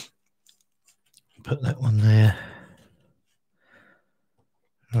 Put that one there.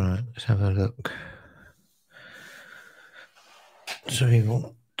 Right, let's have a look. So we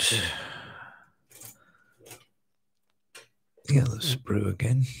want the other sprue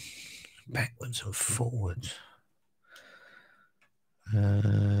again, backwards and forwards.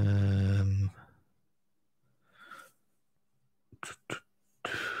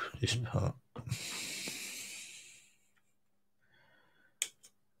 This part.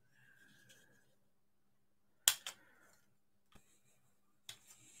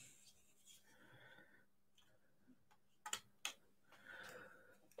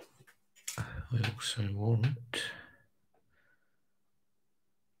 I also want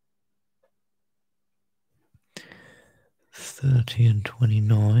 30 and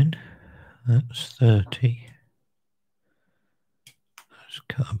 29. That's 30. Let's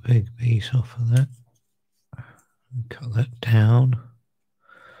cut a big piece off of that. And cut that down.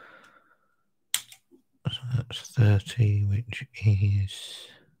 So that's 30, which is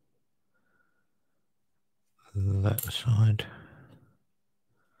that side.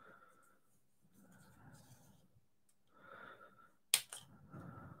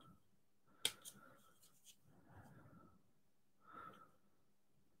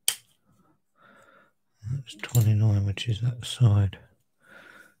 That's 29, which is that side.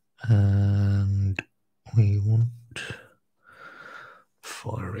 And we want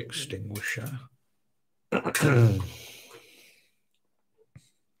fire extinguisher. Which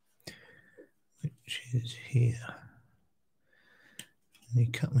is here. Let me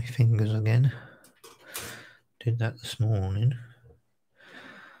cut my fingers again. Did that this morning.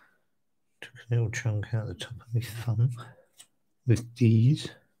 Took a little chunk out the top of my thumb with these.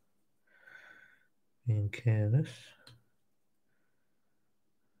 Being careless.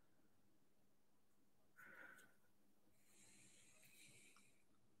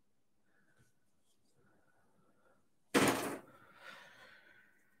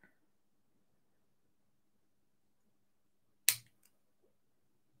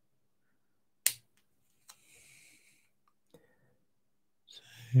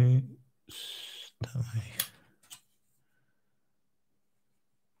 So that way.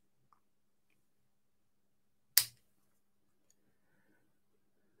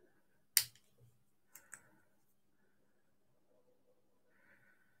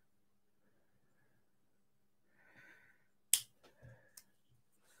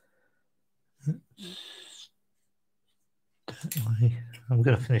 That way. I'm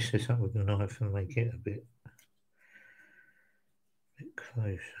going to finish this up with a knife and make it a bit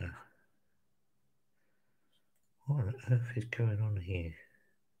closer. What on earth is going on here?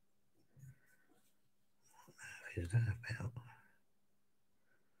 What on earth is that about?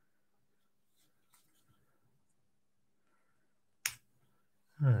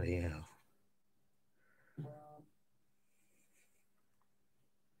 Oh yeah.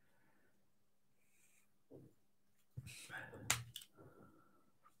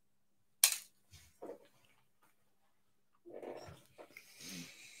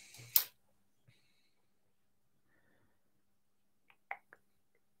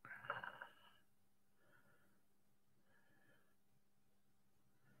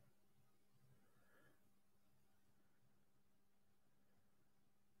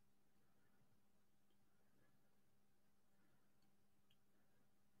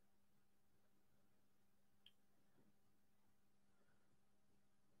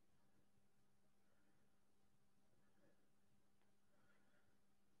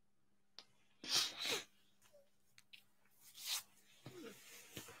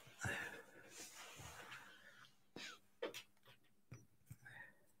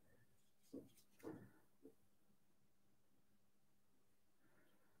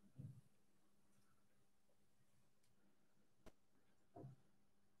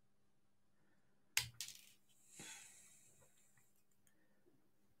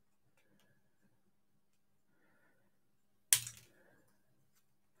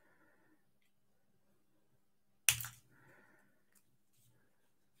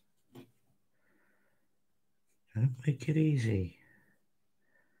 Don't make it easy,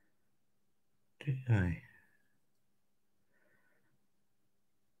 do they?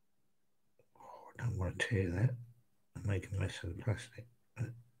 Oh, I don't want to tear that and make a mess of the plastic.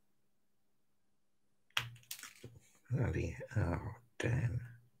 Bloody, oh damn.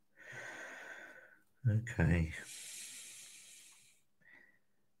 Okay.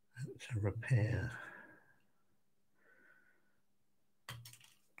 That's a repair.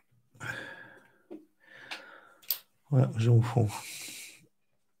 Well, that was awful.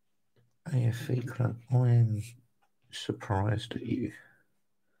 AFE Club, I am surprised at you.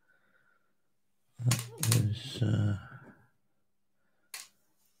 That was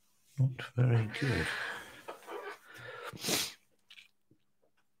not very good.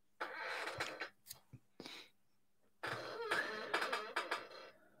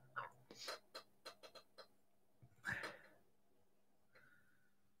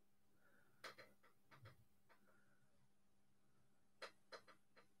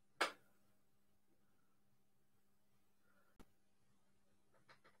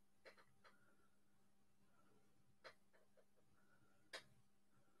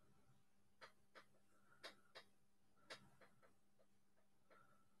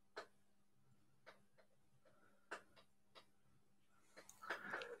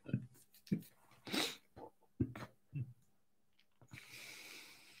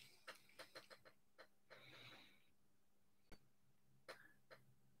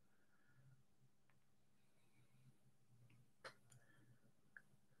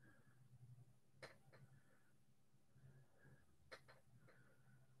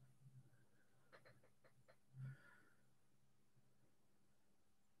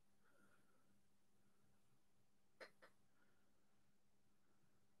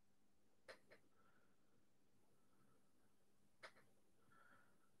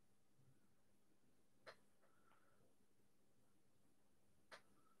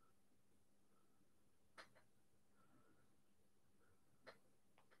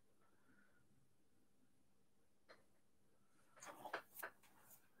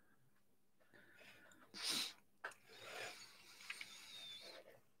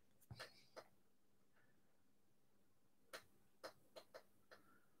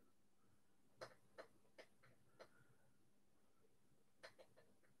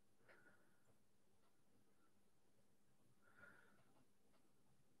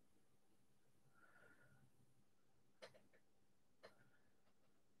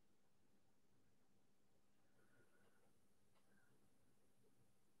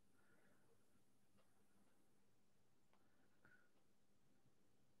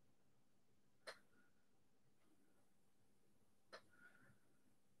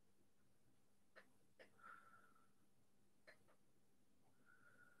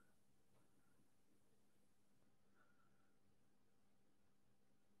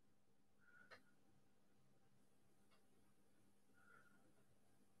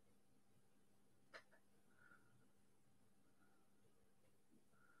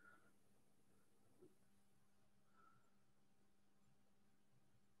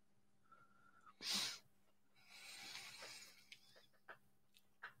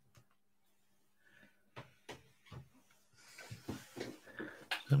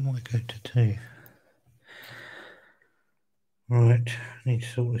 That might go to 2. Right, need to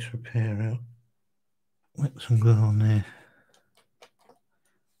sort this repair out. Wet some glue on there.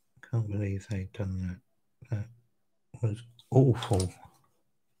 Can't believe they'd done that. That was awful.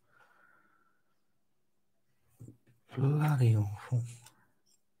 Bloody awful.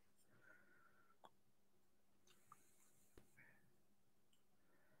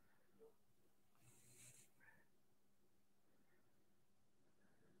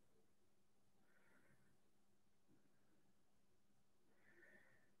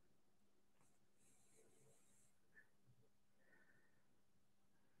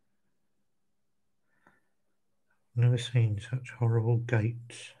 Never seen such horrible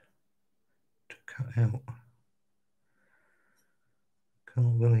gates to cut out.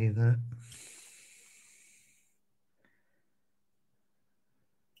 Can't believe that.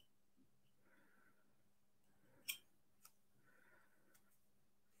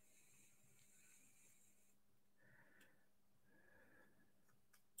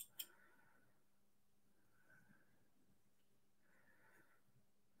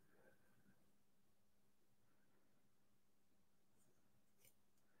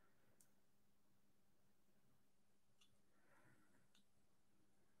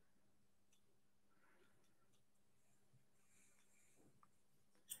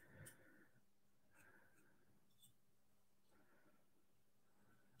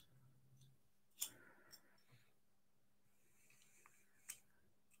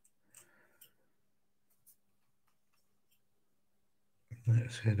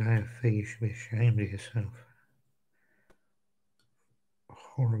 That said, AFV, you should be ashamed of yourself.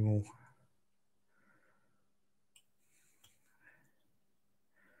 Horrible.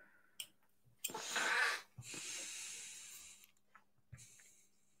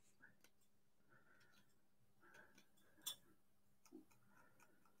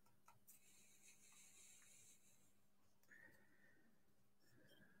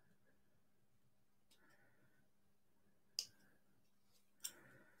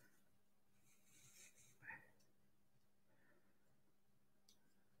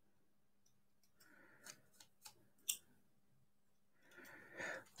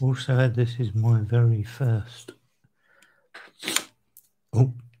 Also, this is my very first.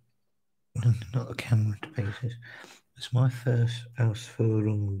 Oh, not a camera to pieces. It's my first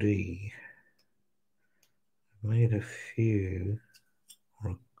Ausf D. I've made a few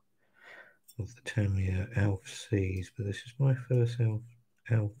of the Tamiya Cs, but this is my first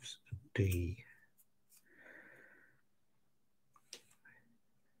Ausf D.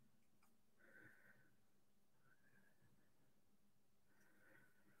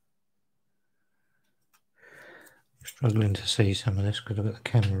 Struggling to see some of this because I've got the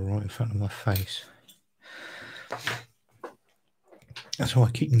camera right in front of my face. That's why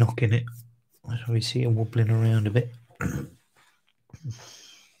I keep knocking it. That's why we see it wobbling around a bit.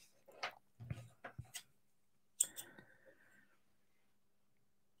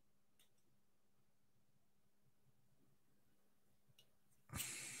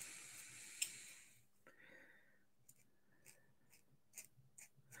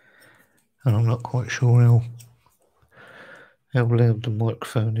 And I'm not quite sure how loud the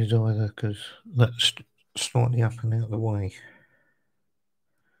microphone is either, because that's slightly up and out of the way.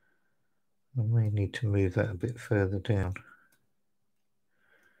 I may need to move that a bit further down.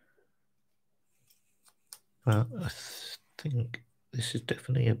 But I think this is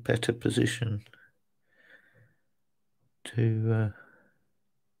definitely a better position to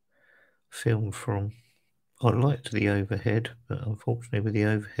film from. I liked the overhead, but unfortunately with the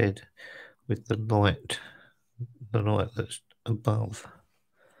overhead, with the light that's above,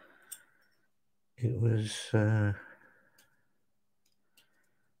 it was not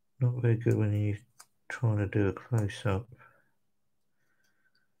very good when you're trying to do a close-up.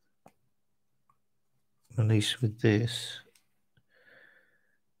 At least with this,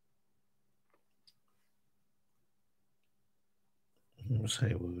 I'll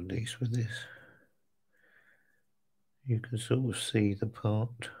say, well, at least with this, you can sort of see the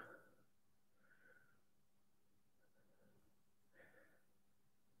part.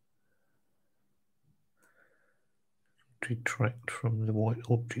 Detract from the white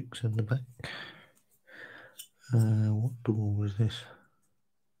objects in the back. What door was this?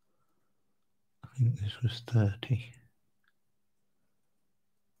 I think this was 30.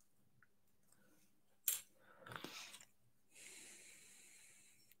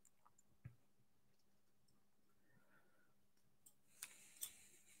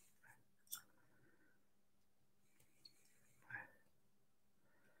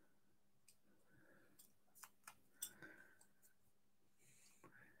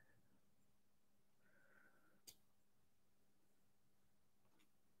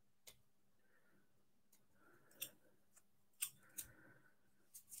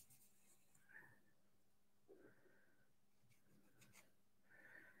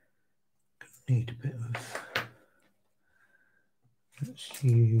 need a bit of, let's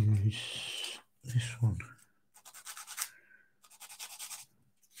use this one.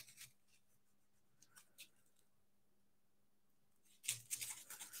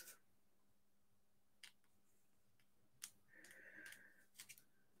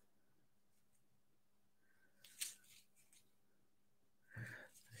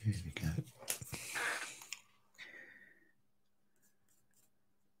 Here we go.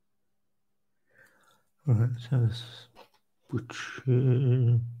 Right, so this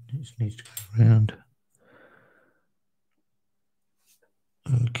butcher, this needs to go around.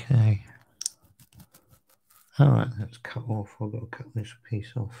 Okay. Alright, that's cut off. I've got to cut this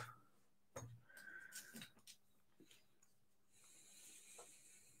piece off.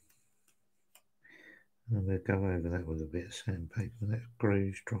 I'm going to go over that with a bit of sandpaper. That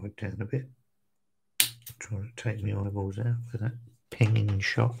groove's dried down a bit. Trying to take my eyeballs out with that pinging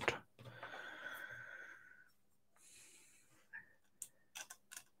shot.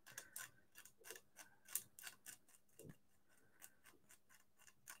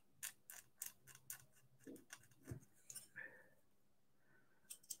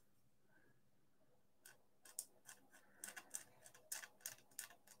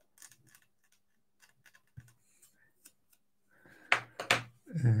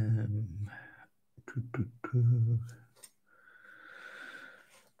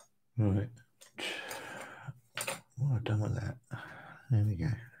 Right. What I've done with that. There we go.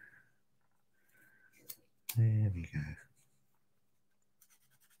 There we go.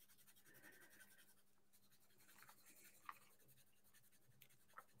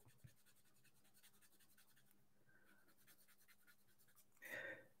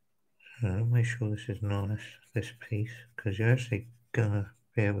 So make sure this is nice, this piece, because you're actually gonna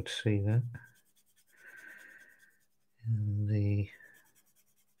be able to see that in the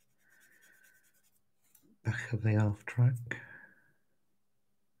back of the aft track.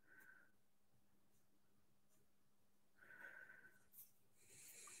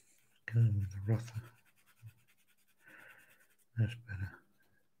 Going with the rougher. That's better.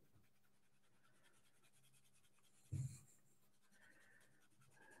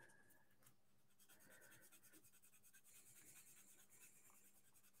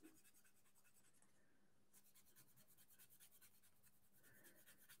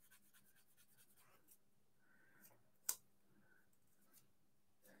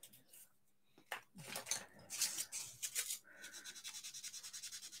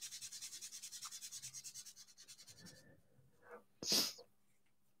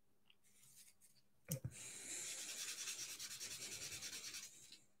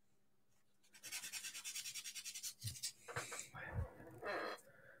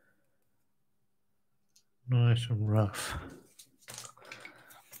 Nice and rough.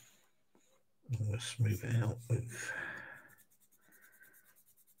 Let's smooth it out with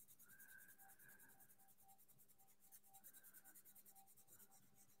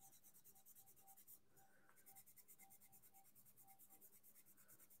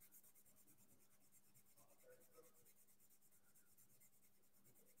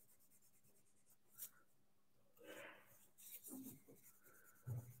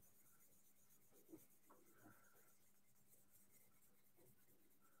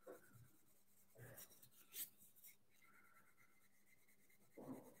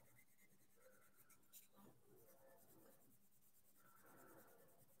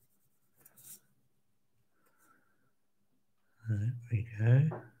there we go.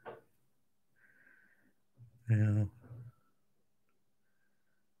 Now,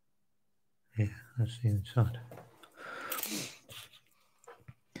 yeah, that's the inside.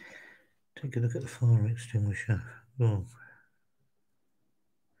 Take a look at the fire extinguisher. Oh,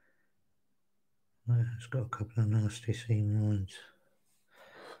 it's got a couple of nasty seam lines.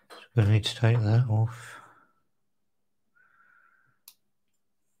 So I need to take that off.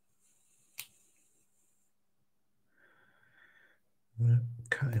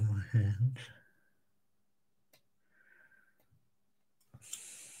 Cutting my hands.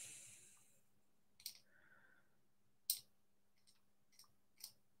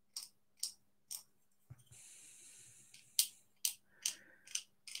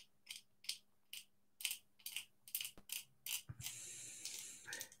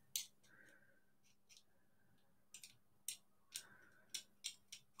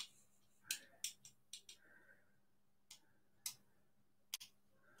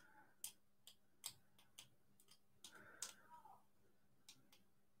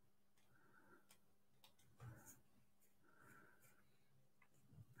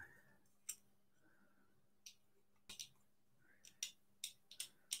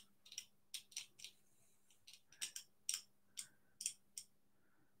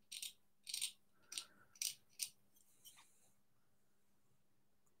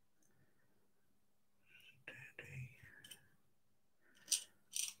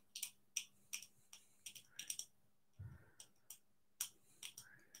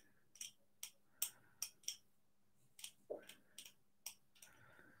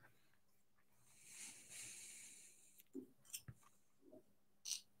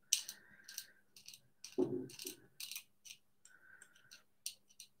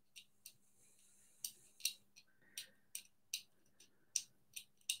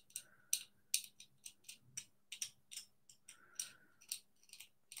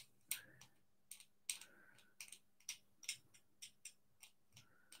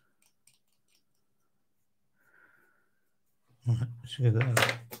 Right, so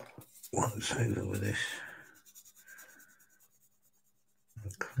that once over with this,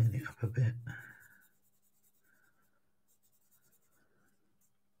 I'll clean it up a bit.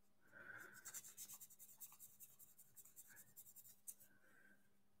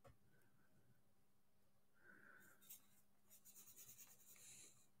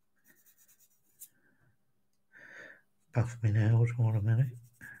 Buff my nails while I'm at it.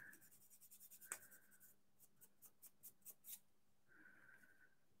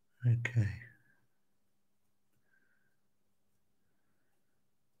 Okay.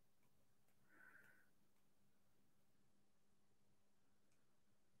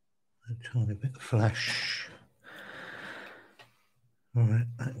 A tiny bit of flash. Alright,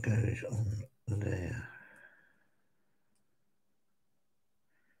 that goes on there.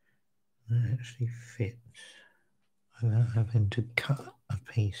 That actually fits without having to cut a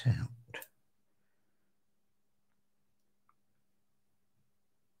piece out.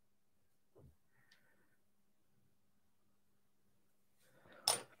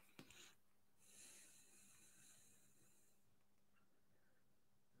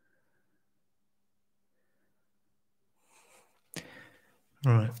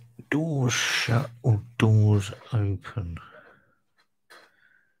 Right, doors shut or doors open?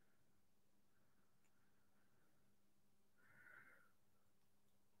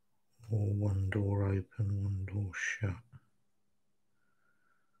 Or one door open, one door shut?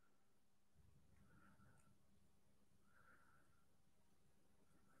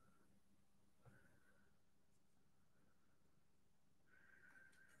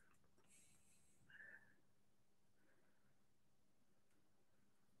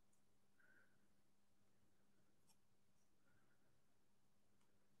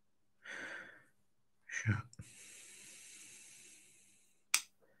 Shut.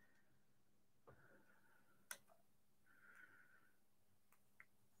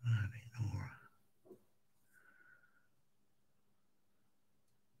 Ignore.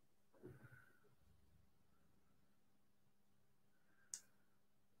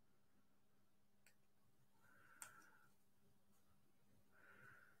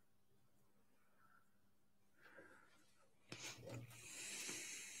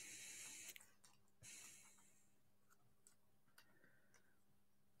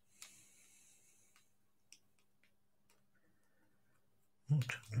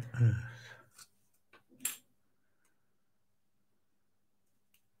 What on earth?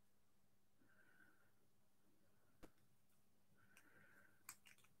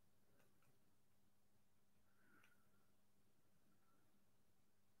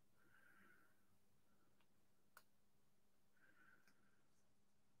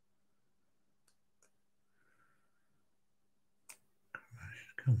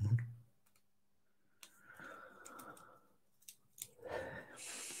 Come on.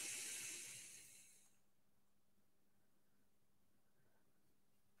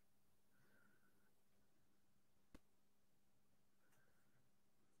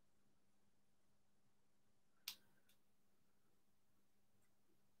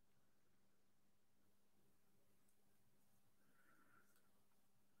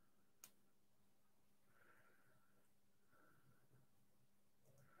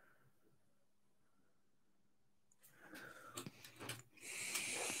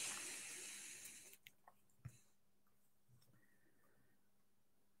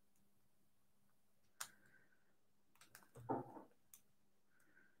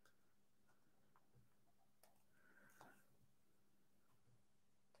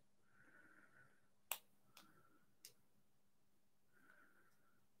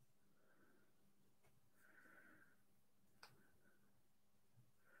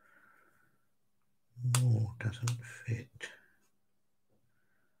 More doesn't fit.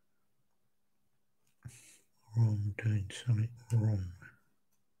 Wrong, doing something wrong.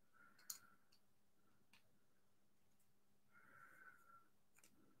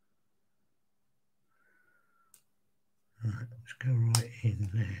 Right, let's go right in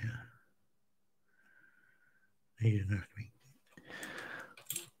there. These don't have to be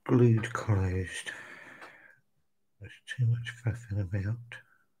glued closed. There's too much faffing about.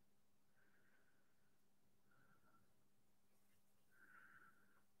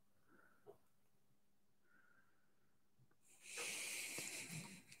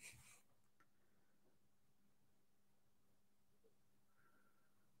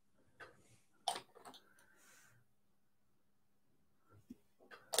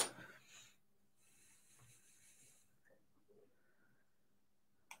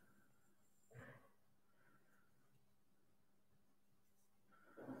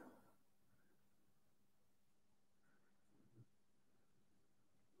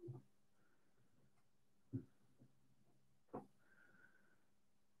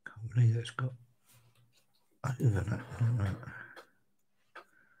 Hopefully that's got over that. Right.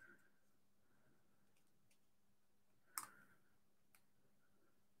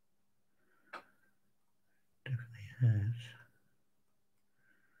 Definitely has.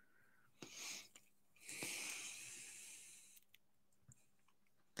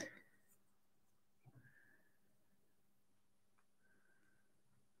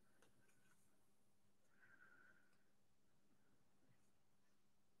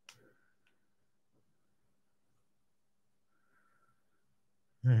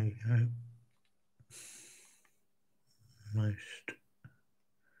 There you go. Most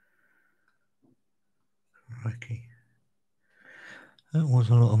crikey. That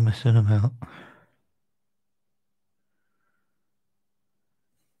was a lot of messing about.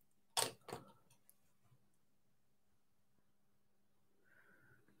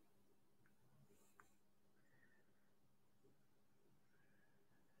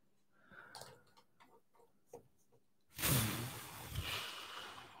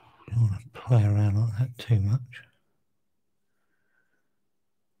 Don't want to play around like that too much.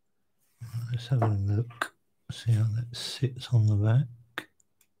 Let's have a look, see how that sits on the back.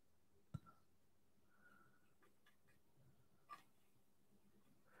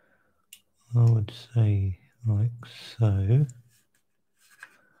 I would say like so.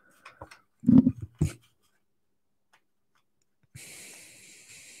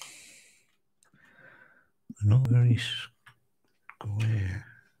 Not very square.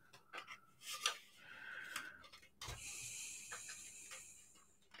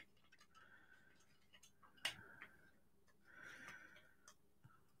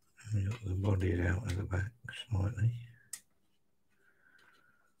 Got the body out at the back slightly.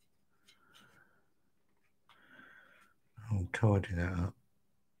 I'll tidy that up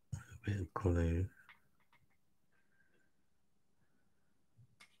with a bit of glue.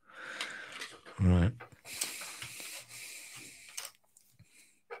 Right.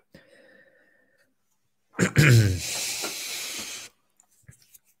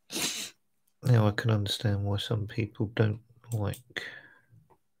 Now I can understand why some people don't like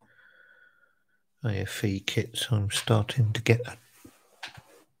AFE kits. I'm starting to get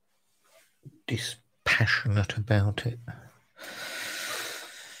dispassionate about it.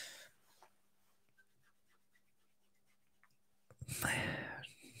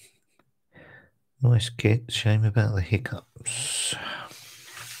 Nice kit, shame about the hiccups.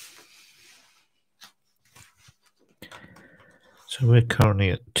 So we're currently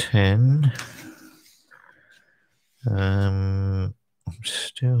at 10. I'm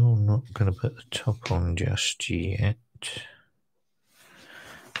still not going to put the top on just yet. To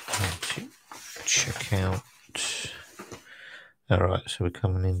check out. Alright, so we're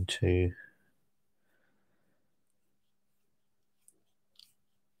coming into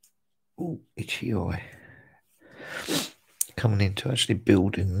itchy eye. Coming into actually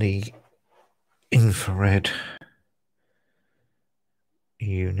building the infrared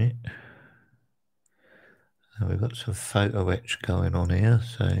unit. And we've got some photo etch going on here,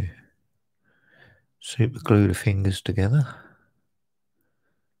 so super glue the fingers together.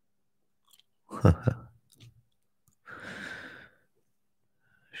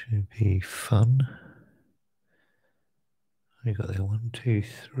 Should be fun. We got there 1, 2,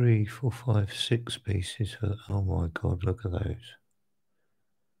 3, 4, 5, 6 pieces. Oh my god, look at those.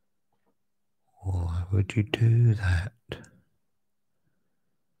 Why would you do that?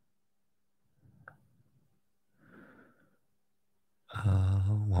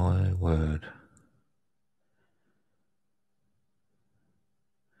 Oh my word.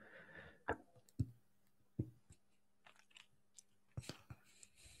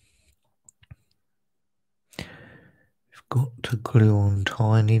 You've got to glue on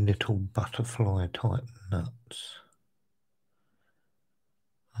tiny little butterfly type nuts.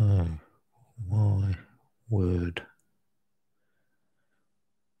 Oh my word.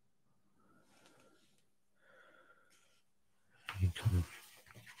 You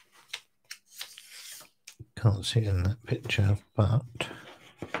can't see it in that picture, but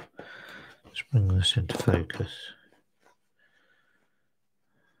let's bring this into focus.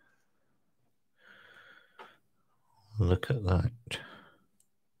 Look at that.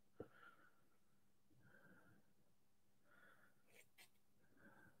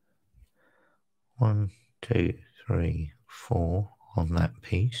 One, two, three, 4 on that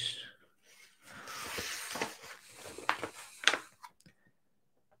piece.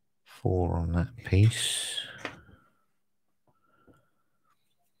 Four on that piece.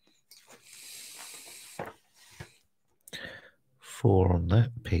 Four on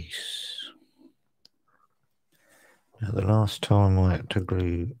that piece. Now the last time I had to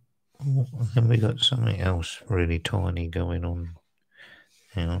glue Oh, and then we got something else really tiny going on.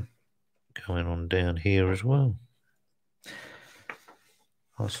 Hang on. Going on down here as well.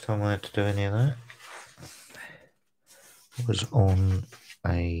 Last time I had to do any of that was on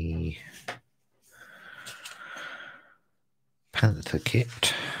a Panther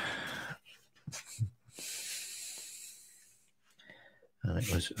kit. And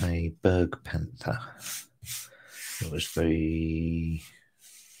it was a Berg Panther. It was the...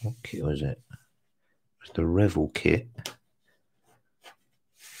 what kit was it? It was the Revel kit,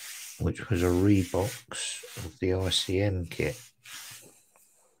 which was a rebox of the ICM kit.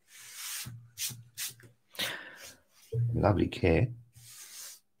 Lovely kit.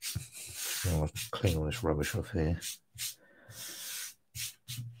 I'll clean all this rubbish off here.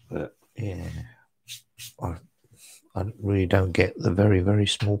 But yeah, I really don't get the very, very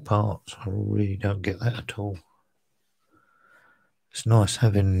small parts. I really don't get that at all. It's nice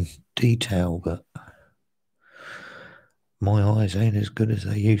having detail, but my eyes ain't as good as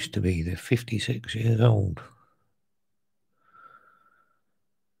they used to be. They're 56 years old.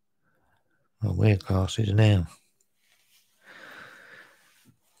 I wear glasses now.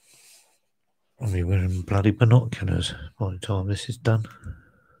 I'll be wearing bloody binoculars by the time this is done.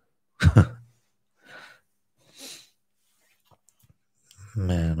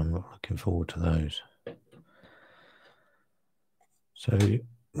 Man, I'm not looking forward to those. So,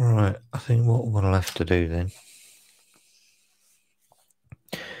 right, I think what we'll have to do then,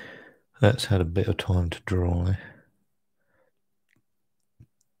 that's had a bit of time to dry.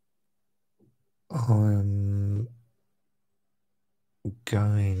 I'm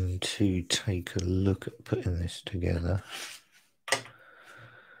going to take a look at putting this together.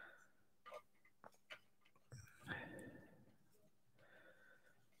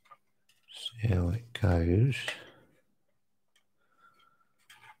 See how it goes.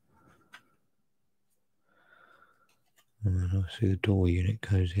 And then obviously the door unit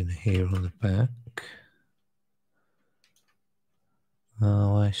goes in here on the back.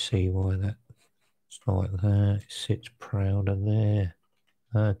 Oh, I see why that's like that. It sits prouder there.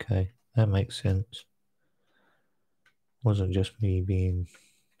 Okay, that makes sense. Wasn't just me being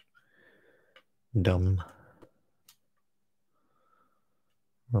dumb.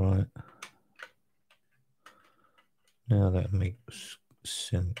 Right. Now that makes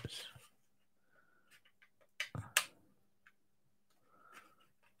sense.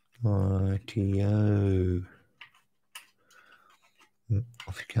 Rightio.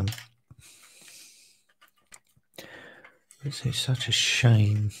 Off you come. It's such a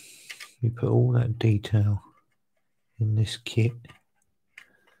shame you put all that detail in this kit.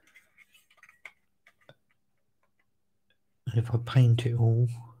 And if I paint it all,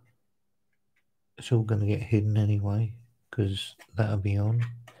 it's all going to get hidden anyway, because that'll be on.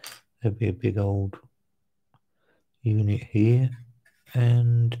 There'll be a big old unit here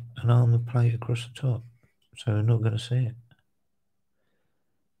and an armour plate across the top. So we're not going to see it.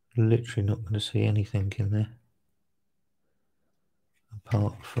 Literally not going to see anything in there.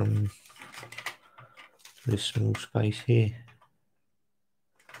 Apart from this small space here.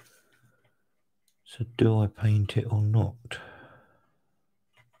 So do I paint it or not?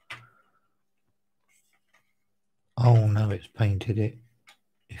 Oh no, it's painted it.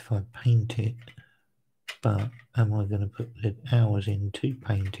 If I paint it, but am I going to put the hours in to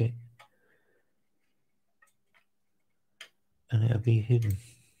paint it? And it'll be hidden.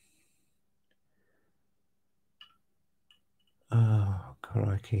 Oh,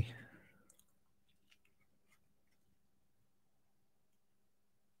 crikey.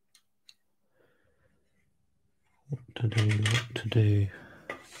 What to do, what to do.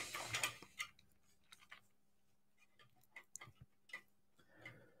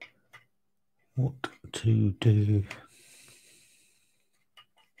 What to do.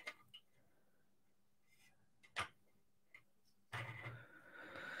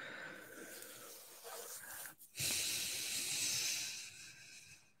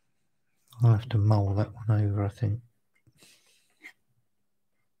 I'll have to mull that one over, I think.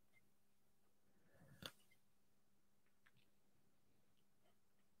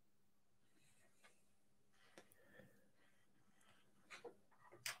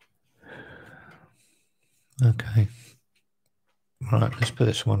 Okay. Right, let's put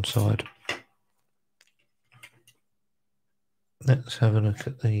this one side. Let's have a look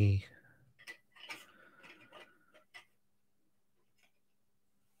at the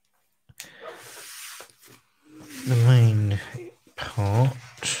main part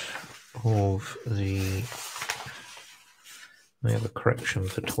of the... We have a correction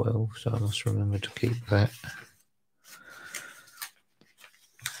for 12, so I must remember to keep that.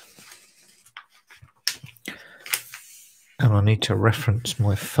 And I need to reference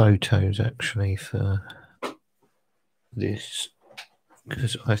my photos actually for this,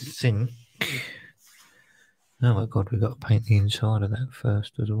 because I think, oh my god, we've got to paint the inside of that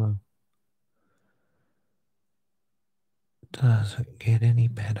first as well. Does it get any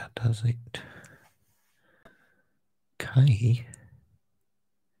better, does it? K.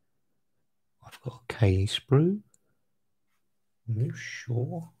 I've got a K sprue. Are you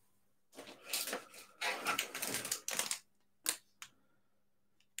sure?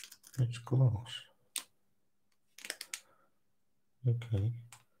 It's glass. Okay.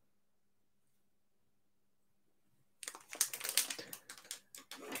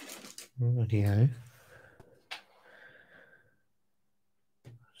 Radio.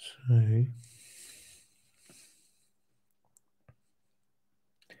 So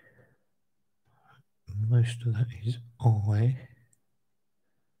most of that is I.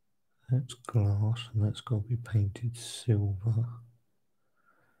 That's glass, and that's got to be painted silver.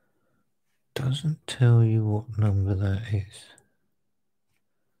 Doesn't tell you what number that is.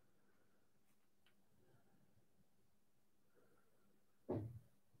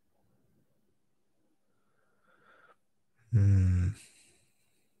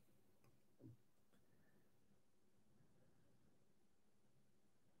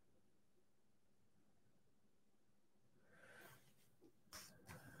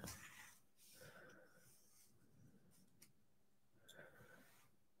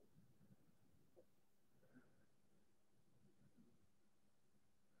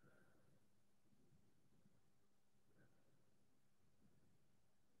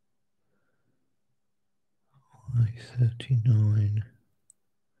 I-39.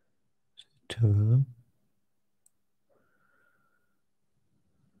 Two of them.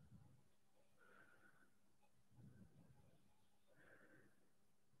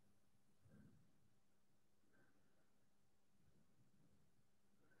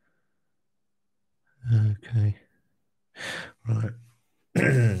 Okay. Right.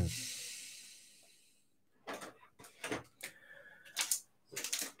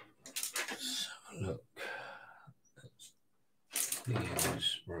 Let's have a look. That's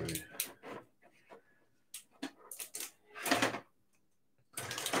spray.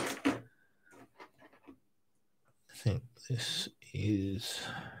 I think this is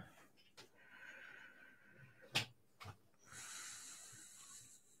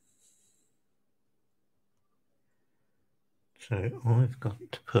so I've got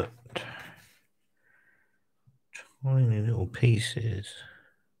to put tiny little pieces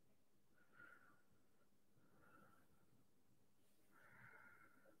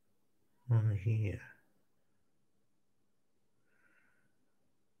on here.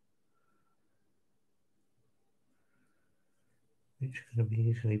 Which can be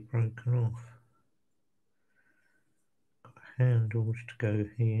easily broken off. Got handles to go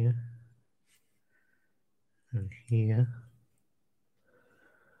here and here.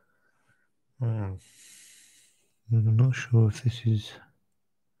 Wow. I'm not sure if this is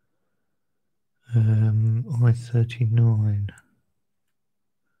I-39.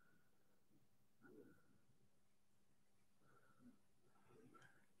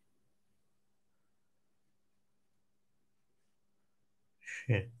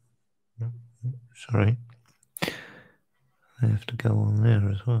 Shit. No, sorry. They have to go on there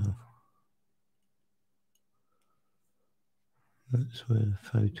as well. That's where the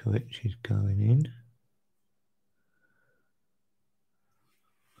photo etch is going in.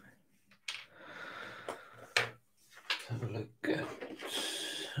 Let's have a look at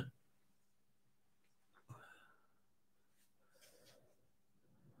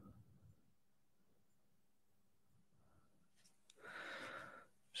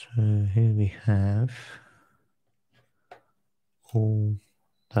so here we have all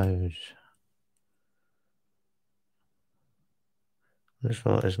those. Looks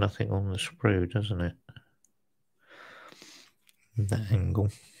like there's nothing on the sprue, doesn't it? That angle.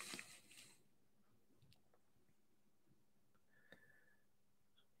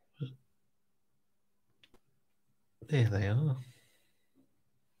 There they are.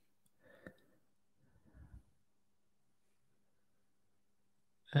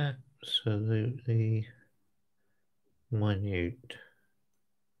 Absolutely minute.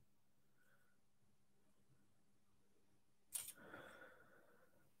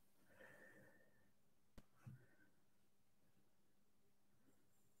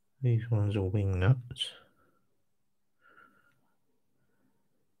 These ones are wing nuts.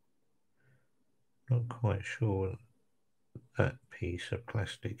 Not quite sure what that piece of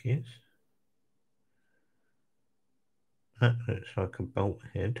plastic is. That looks like a bolt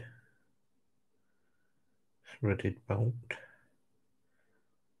head. threaded bolt.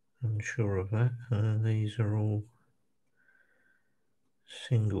 Unsure of that. These are all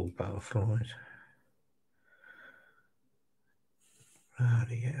single butterflies.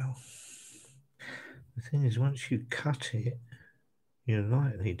 Bloody hell. The thing is, once you cut it, you're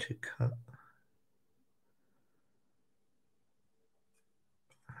likely to cut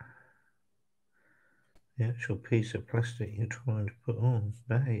the actual piece of plastic you're trying to put on.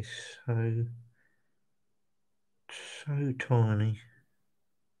 That is so tiny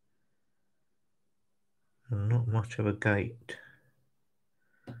and not much of a gate.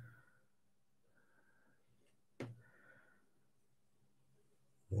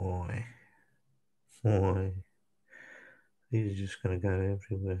 Why? These are just going to go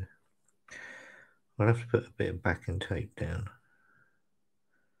everywhere. I'll have to put a bit of backing tape down.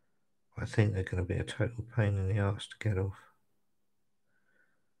 I think they're going to be a total pain in the arse to get off.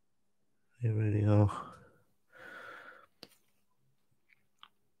 They really are.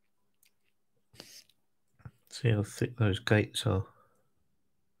 See how thick those gates are.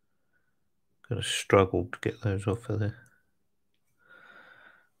 Going to struggle to get those off of there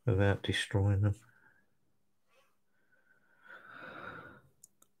without destroying them.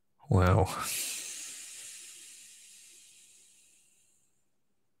 Wow.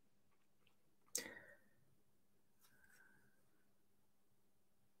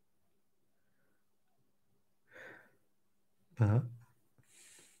 But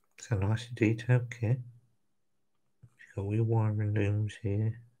it's a nice detailed kit. You've got all your wiring looms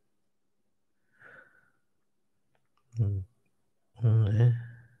here. And on there.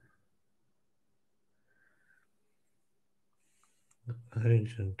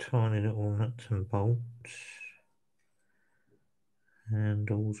 Those are tiny little nuts and bolts.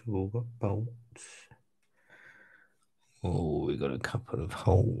 Handles have all got bolts. Oh, we got a couple of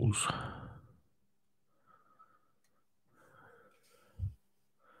holes.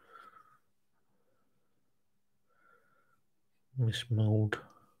 This mould.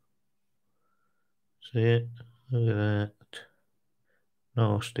 See it? Look at that.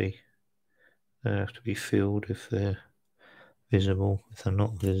 Nasty. They have to be filled if they're visible. If they're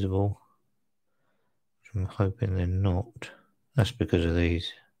not visible, which I'm hoping they're not, that's because of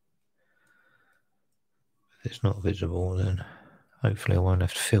these. If it's not visible, then hopefully I won't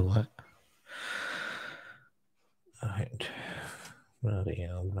have to fill that. Right. Bloody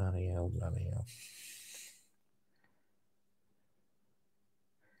hell, bloody hell, bloody hell.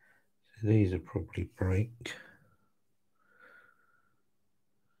 So these will probably break.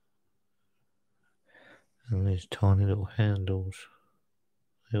 And these tiny little handles,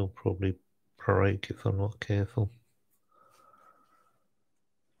 they'll probably break if I'm not careful.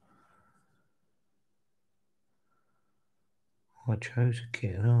 I chose a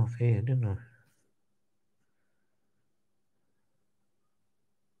kit and a half here, didn't I?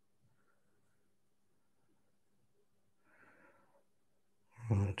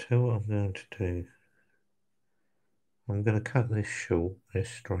 Right, I'll tell you what I'm going to do. I'm going to cut this short, this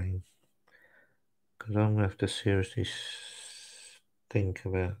string, because I'm going to have to seriously think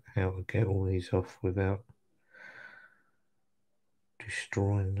about how to get all these off without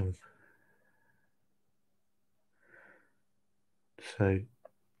destroying them. So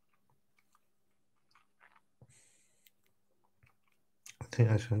I think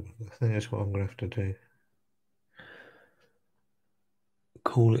that's what I'm going to have to do.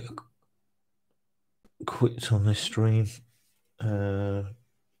 Call it quits on this stream.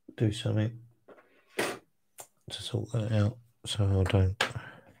 Do something to sort that out so I don't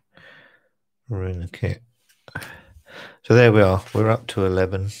ruin the kit. So there we are. We're up to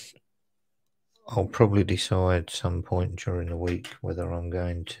 11. I'll probably decide some point during the week whether I'm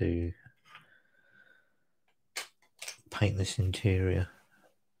going to paint this interior.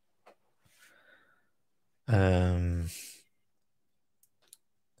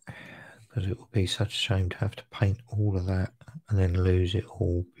 Because it would be such a shame to have to paint all of that and then lose it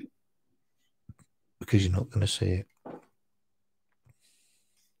all because you're not going to see it.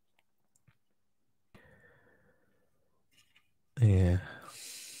 Yeah.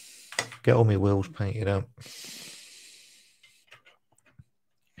 Get all my wheels painted up.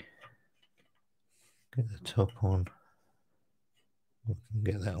 Get the top on.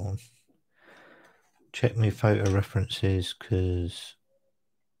 Get that on. Check my photo references because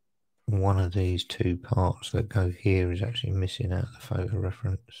one of these two parts that go here is actually missing out the photo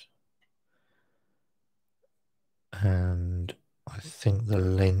reference. And I think the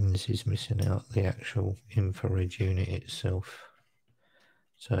lens is missing out the actual infrared unit itself.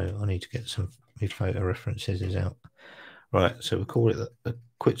 So I need to get some my photo references out. Right, so we'll call it a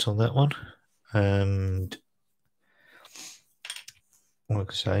quits on that one. And all I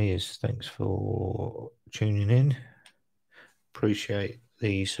can say is thanks for tuning in. Appreciate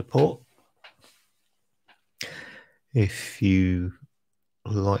the support. If you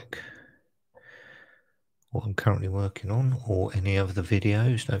like what I'm currently working on or any of the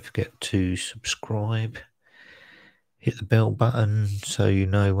videos, don't forget to subscribe. Hit the bell button so you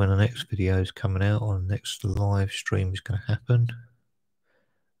know when the next video is coming out or the next live stream is going to happen.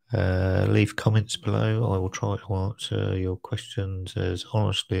 Leave comments below. I will try to answer your questions as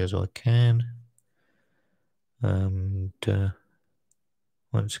honestly as I can. And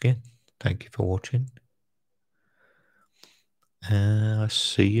once again, thank you for watching. I'll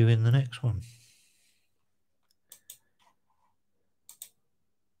see you in the next one.